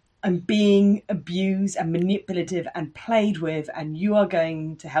 I'm being abused and manipulative and played with, and you are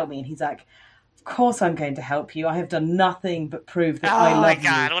going to help me. And he's like, of course I'm going to help you. I have done nothing but prove that I love you. Oh my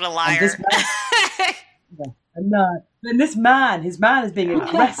God, what a liar. And this man, his man is being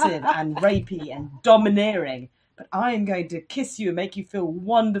aggressive and rapey and domineering. But I am going to kiss you and make you feel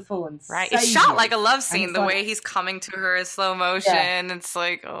wonderful and right. It's shot like a love scene, the way he's coming to her in slow motion. Yeah. It's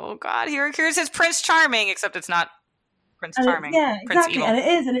like, oh God, here's his Prince Charming, except it's not Prince Charming. Yeah, exactly. Evil. And it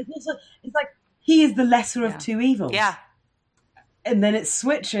is. And it's also, it's like, he is the lesser of two evils. Yeah. And then it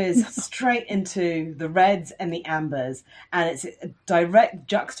switches straight into the reds and the ambers. And it's a direct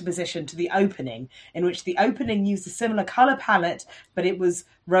juxtaposition to the opening, in which the opening used a similar colour palette, but it was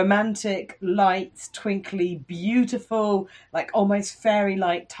romantic, lights, twinkly, beautiful, like almost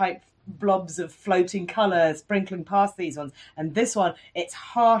fairy-like type blobs of floating colour sprinkling past these ones. And this one, it's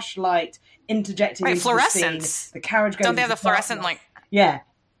harsh light interjecting into fluorescence. The scene. The carriage goes. Don't they have the fluorescent like? Yeah.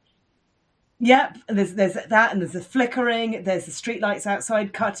 Yep. There's that, and there's the flickering. There's the streetlights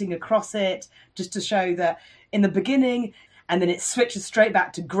outside cutting across it, just to show that in the beginning, and then it switches straight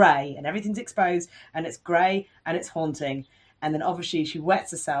back to grey, and everything's exposed, and it's grey, and it's haunting. And then obviously she wets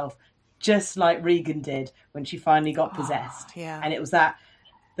herself, just like Regan did when she finally got possessed. Yeah. And it was that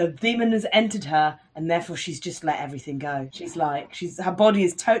the demon has entered her, and therefore she's just let everything go. She's like, her body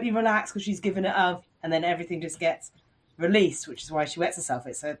is totally relaxed because she's given it up, and then everything just gets released, which is why she wets herself.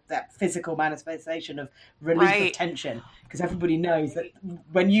 It's that physical manifestation of relief of tension, because everybody knows that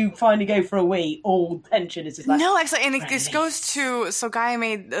when you finally go for a wee, all tension is just like no, actually, and this goes to, so Gaia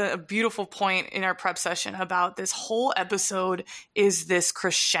made a beautiful point in our prep session about this whole episode is this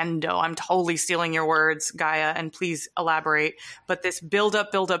crescendo. I'm totally stealing your words, Gaia, and please elaborate, but this build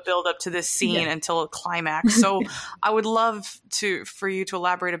up to this scene until a climax. So I would love for you to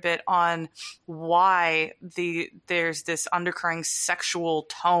elaborate a bit on why there's this undercurrent sexual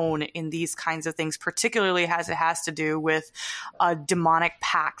tone in these kinds of things, particularly as it has to do with demonic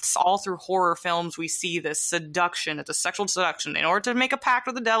pacts. All through horror films, we see this seduction. It's a sexual seduction. In order to make a pact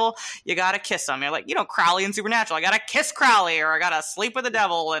with the devil, you gotta kiss him. You're like, Crowley and Supernatural. I gotta kiss Crowley, or I gotta sleep with the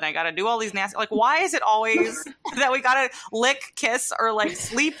devil, and I gotta do all these nasty. Like, why is it always that we gotta lick, kiss, or like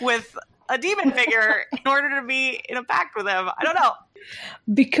sleep with a demon figure in order to be in a pact with him? I don't know.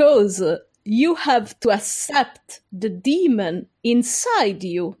 Because you have to accept the demon inside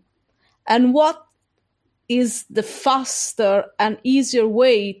you. And what is the faster and easier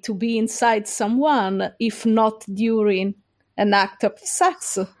way to be inside someone if not during an act of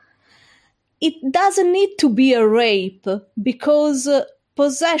sex? It doesn't need to be a rape, because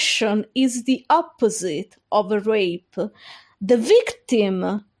possession is the opposite of a rape. The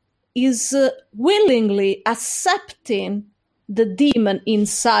victim is willingly accepting the demon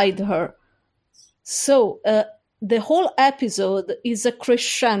inside her. So the whole episode is a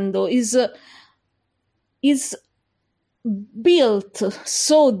crescendo, is built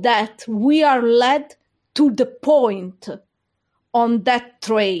so that we are led to the point on that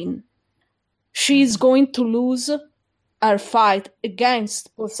train. She is going to lose her fight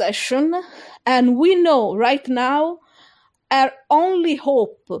against possession, and we know right now her only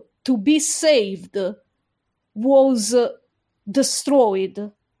hope to be saved was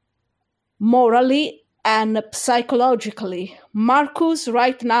destroyed morally and psychologically. Marcus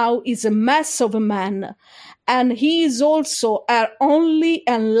right now is a mess of a man, and he is also our only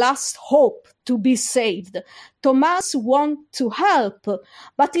and last hope to be saved. Tomas wants to help,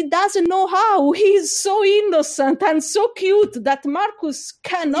 but he doesn't know how. He is so innocent and so cute that Marcus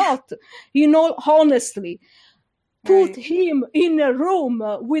cannot, honestly, put him in a room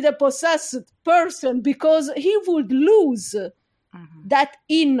with a possessed person, because he would lose that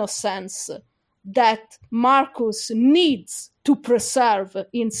innocence that Marcus needs to preserve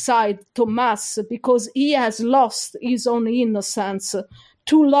inside Tomas, because he has lost his own innocence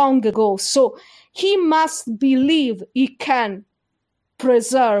too long ago. So he must believe he can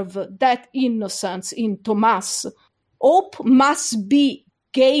preserve that innocence in Tomas. Hope must be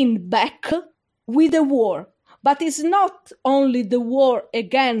gained back with a war. But it's not only the war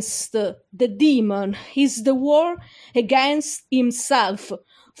against the demon, it's the war against himself.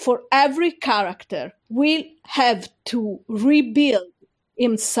 For every character will have to rebuild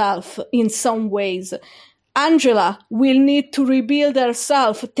himself in some ways. Angela will need to rebuild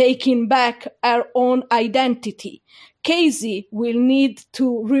herself, taking back her own identity. Casey will need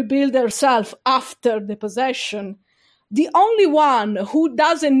to rebuild herself after the possession. The only one who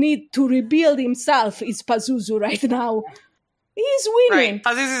doesn't need to rebuild himself is Pazuzu right now. He's winning. Right.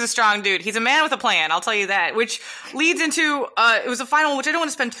 Pazuzu's a strong dude. He's a man with a plan, I'll tell you that. Which leads into, it was a final, which I don't want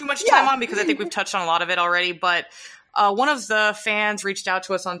to spend too much time on because I think we've touched on a lot of it already, but one of the fans reached out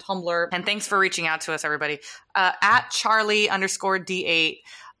to us on Tumblr, and thanks for reaching out to us, everybody, at Charlie_D8,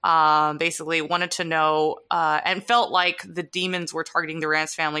 basically wanted to know and felt like the demons were targeting the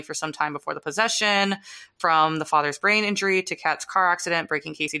Rance family for some time before the possession, from the father's brain injury to Kat's car accident,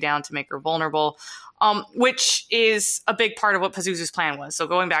 breaking Casey down to make her vulnerable, which is a big part of what Pazuzu's plan was. So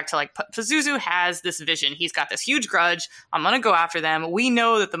going back to like, Pazuzu has this vision. He's got this huge grudge. I'm going to go after them. We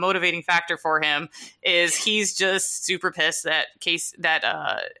know that the motivating factor for him is he's just super pissed that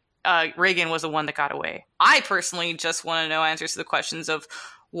Regan was the one that got away. I personally just want to know answers to the questions of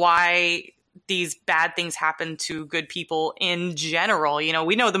why these bad things happen to good people in general.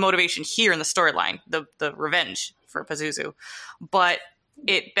 We know the motivation here in the storyline, the revenge for Pazuzu, but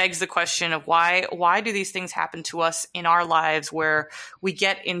it begs the question of why do these things happen to us in our lives where we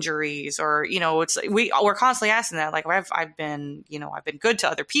get injuries, or it's we're constantly asking that, like, I've been good to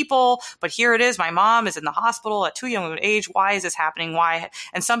other people, but here it is, my mom is in the hospital at too young of an age. Why is this happening? Why?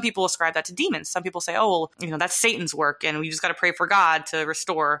 And some people ascribe that to demons. Some people say, oh, well, that's Satan's work and we just got to pray for God to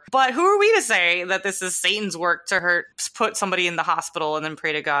restore. But who are we to say that this is Satan's work to put somebody in the hospital and then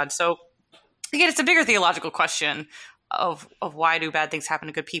pray to God? So again, it's a bigger theological question of why do bad things happen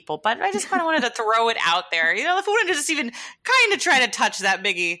to good people. But I just kind of wanted to throw it out there. If we wanted to just even kind of try to touch that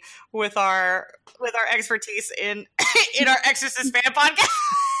biggie with our expertise in our Exorcist fan podcast.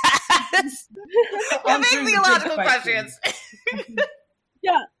 Big theological questions.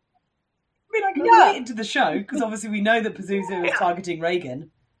 Yeah. I mean, I can relate into the show, because obviously we know that Pazuzu is targeting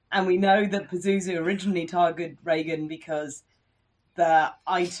Reagan, and we know that Pazuzu originally targeted Reagan because the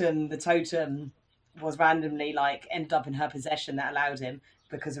totem, was randomly ended up in her possession that allowed him,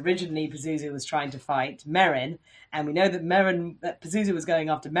 because originally Pazuzu was trying to fight Merrin, and we know that Pazuzu was going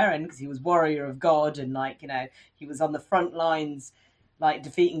after Merrin because he was warrior of God, and he was on the front lines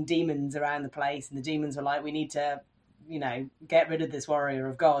defeating demons around the place, and the demons were like, we need to get rid of this warrior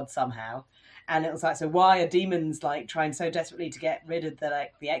of God somehow. And it was so why are demons trying so desperately to get rid of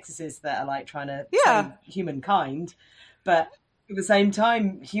the exorcists that are trying to save humankind? But at the same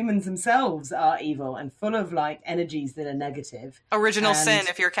time, humans themselves are evil and full of energies that are negative. Original sin,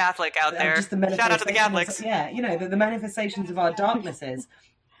 if you're Catholic out there. Just shout out to the Catholics. The manifestations of our darknesses.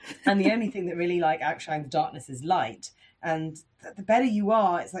 And the only thing that really outshines darkness is light. And the better you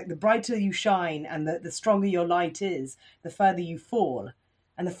are, it's the brighter you shine and the stronger your light is, the further you fall.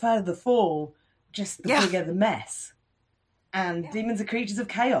 And the further the fall, just the bigger the mess. And demons are creatures of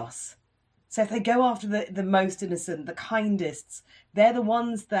chaos. So if they go after the most innocent, the kindest, they're the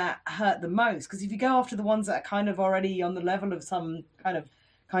ones that hurt the most. Because if you go after the ones that are kind of already on the level of some kind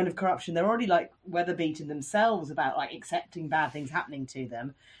of corruption, they're already weather beaten themselves about accepting bad things happening to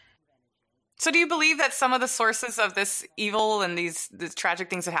them. So do you believe that some of the sources of this evil and these tragic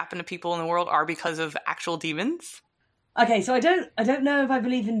things that happen to people in the world are because of actual demons? Okay, so I don't know if I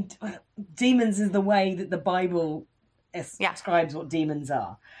believe in demons in the way that the Bible describes what demons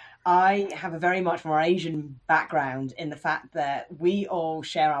are. I have a very much more Asian background in the fact that we all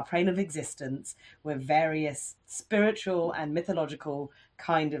share our plane of existence with various spiritual and mythological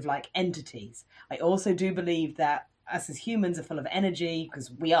kind of entities. I also do believe that us as humans are full of energy, because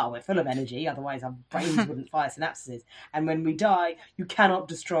we're full of energy, otherwise our brains wouldn't fire synapses. And when we die, you cannot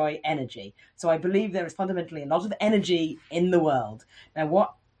destroy energy. So I believe there is fundamentally a lot of energy in the world. Now,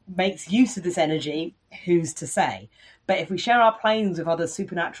 what makes use of this energy, who's to say? But if we share our planes with other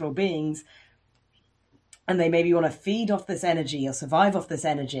supernatural beings, and they maybe want to feed off this energy or survive off this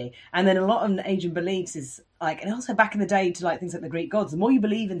energy, and then a lot of Asian beliefs is and also back in the day to things like the Greek gods, the more you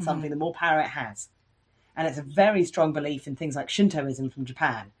believe in something, the more power it has. And it's a very strong belief in things like Shintoism from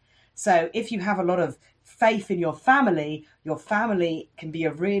Japan. So if you have a lot of faith in your family can be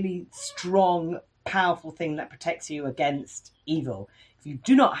a really strong, powerful thing that protects you against evil. If you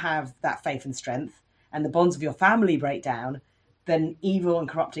do not have that faith and strength, and the bonds of your family break down, then evil and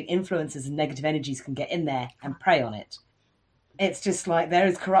corrupting influences and negative energies can get in there and prey on it. It's just there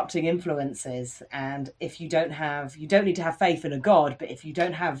is corrupting influences, and if you don't need to have faith in a god, but if you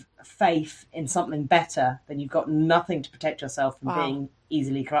don't have faith in something better, then you've got nothing to protect yourself from being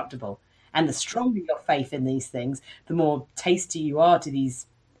easily corruptible. And the stronger your faith in these things, the more tasty you are to these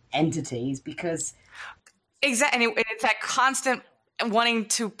entities, because... Exactly, and it's that constant wanting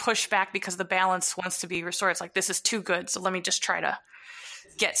to push back because the balance wants to be restored. It's this is too good, so let me just try to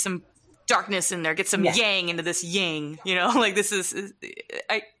get some darkness in there, get some yang into this yin, this is,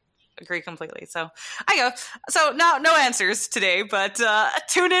 I agree completely. So I go, so no answers today, but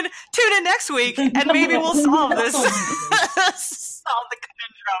tune in next week and maybe we'll solve this, solve the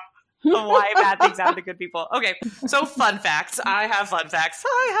conundrum of why bad things happen to good people. Okay, so fun facts. I have fun facts.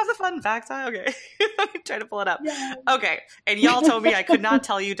 I have the fun facts. Okay, let me try to pull it up. Yeah. Okay, and y'all told me I could not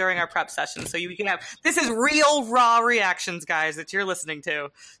tell you during our prep session, so you can have, this is real raw reactions, guys, that you're listening to.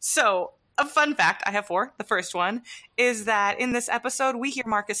 So a fun fact, I have 4. The first one is that in this episode, we hear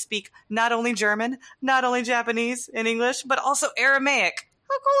Marcus speak not only German, not only Japanese and English, but also Aramaic.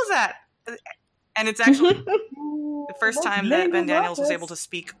 How cool is that? And it's actually the first time that Ben Daniels was able to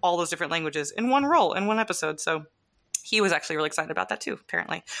speak all those different languages in one role, in one episode. So he was actually really excited about that too,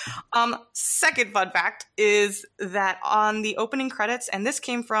 apparently. Second fun fact is that on the opening credits, and this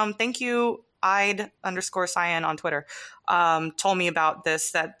came from, thank you, @id_cyan on Twitter, told me about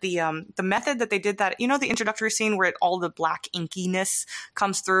this, that the method that they did that, you know, the introductory scene where all the black inkiness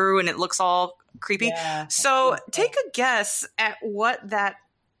comes through and it looks all creepy. Yeah. So take a guess at what that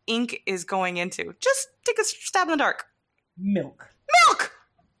ink is going into. Just take a stab in the dark. Milk. Milk!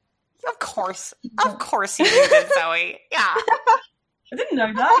 Of course you knew that, Zoe. Yeah. I didn't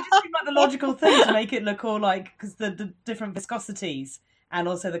know that. It just seemed like the logical thing to make it look all like, because the different viscosities and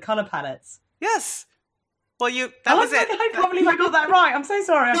also the colour palettes. Yes. Well, that was it. I can't believe I got that right. I'm so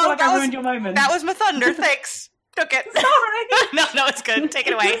sorry. I feel like I ruined your moment. That was my thunder. Thanks. Took it. Sorry. No, it's good. Take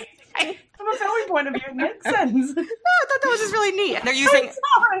it away. From a filming point of view, it makes sense. No, I thought that was just really neat. And they're using...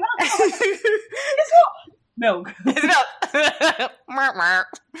 Sorry. It's what? Milk. It's milk.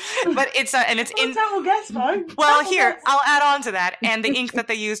 But it's and it's in... Terrible guess, though. Well, here, I'll add on to that. And the ink that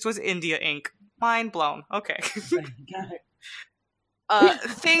they used was India ink. Mind blown. Okay. There you go.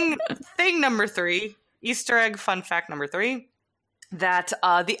 Thing number 3, Easter egg fun fact number 3, that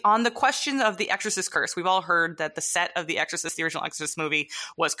on the question of the Exorcist curse, we've all heard that the set of the Exorcist, the original Exorcist movie,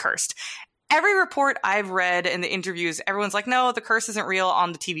 was cursed. Every report I've read in the interviews, everyone's like, no, the curse isn't real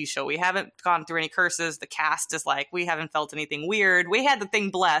on the TV show. We haven't gone through any curses. The cast is like, we haven't felt anything weird. We had the thing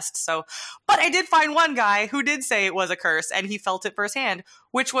blessed. So, but I did find one guy who did say it was a curse and he felt it firsthand,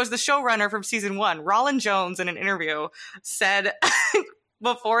 which was the showrunner from season 1. Roland Jones, in an interview, said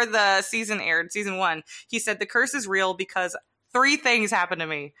before the season aired, season 1, he said the curse is real because 3 things happened to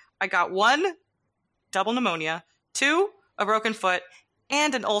me. I got 1, double pneumonia, 2, a broken foot,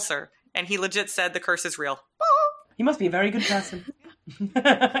 and an ulcer. And he legit said the curse is real. He must be a very good person.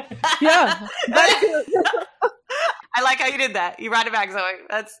 Yeah. I like how you did that. You brought it back, Zoe.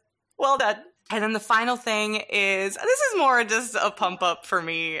 That's well done. And then the final thing is, this is more just a pump up for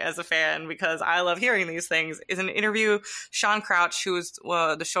me as a fan because I love hearing these things, is an interview Sean Crouch, who was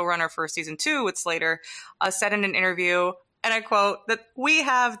the showrunner for season 2 with Slater, said in an interview, and I quote, that we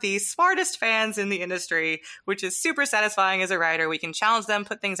have the smartest fans in the industry, which is super satisfying as a writer. We can challenge them,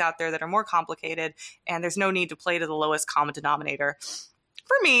 put things out there that are more complicated, and there's no need to play to the lowest common denominator.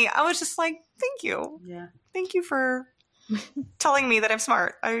 For me, I was just like, thank you. Yeah. Thank you for telling me that I'm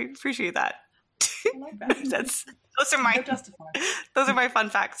smart. I appreciate that. I like that. Those are my fun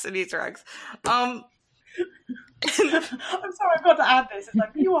facts and Easter eggs. I'm sorry, I've got to add this. It's like,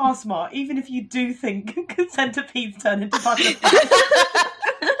 you are smart, even if you do think centipedes turn into butterflies.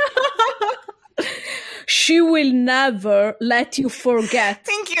 She will never let you forget.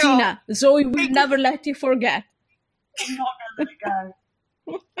 Thank you. Tina, Zoe will never let you forget. I'm not going to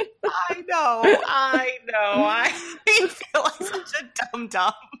let it go. I know. I feel like such a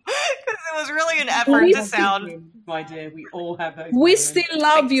dum-dum because it was really an effort to sound. My dear, we all have those. We moments. still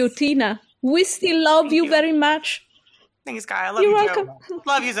love you, Tina. We still love you very much. Thanks, Gaia. Love You're you, welcome. Joe.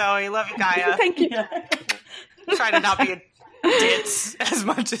 Love you, Zoe. Love you, Gaia. Thank you. Yeah. Try to not be a ditz as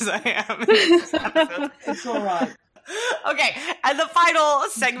much as I am in this episode. It's all right. Okay, and the final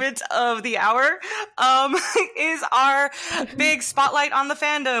segment of the hour is our big spotlight on the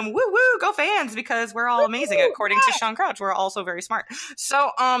fandom. Woo woo, go fans, because we're all amazing. According to Sean Crouch, we're also very smart.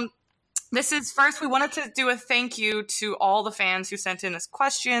 So, this is first, we wanted to do a thank you to all the fans who sent in us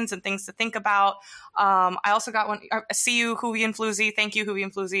questions and things to think about. I also got one, see you, Hoovie and Floozy. Thank you, Hoovie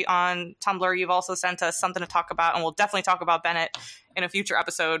and Floozy on Tumblr. You've also sent us something to talk about, and we'll definitely talk about Bennett in a future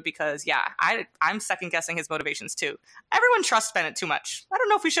episode because, yeah, I'm second guessing his motivations too. Everyone trusts Bennett too much. I don't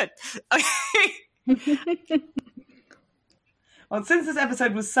know if we should. Okay. Well, since this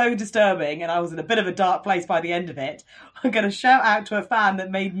episode was so disturbing and I was in a bit of a dark place by the end of it, I'm going to shout out to a fan that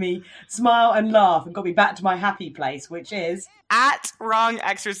made me smile and laugh and got me back to my happy place, which is...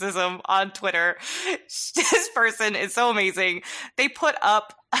 @WrongExorcism on Twitter. This person is so amazing. They put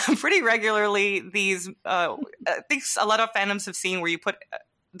up pretty regularly these, I think a lot of fandoms have seen where you put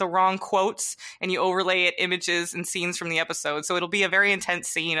the wrong quotes and you overlay it images and scenes from the episode. So it'll be a very intense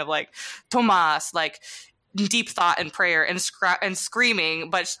scene of like, Tomas, like... deep thought and prayer and screaming,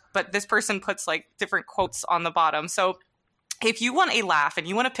 but this person puts like different quotes on the bottom. So if you want a laugh and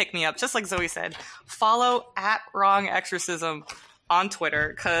you want to pick me up, just like Zoe said, follow @WrongExorcism on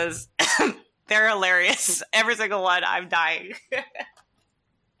Twitter because they're hilarious. Every single one, I'm dying.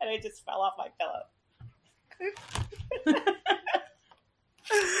 And I just fell off my pillow.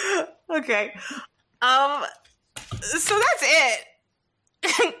 Okay. So that's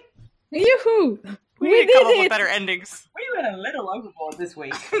it. Yoo-hoo! We need to come up with better endings. We went a little overboard this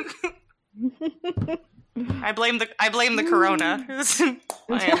week. I blame the corona.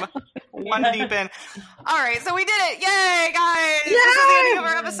 I am one deep in. All right, so we did it! Yay, guys! Yay! This is the ending of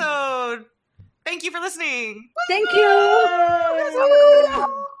our episode. Thank you for listening. Thank you.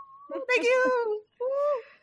 Thank you.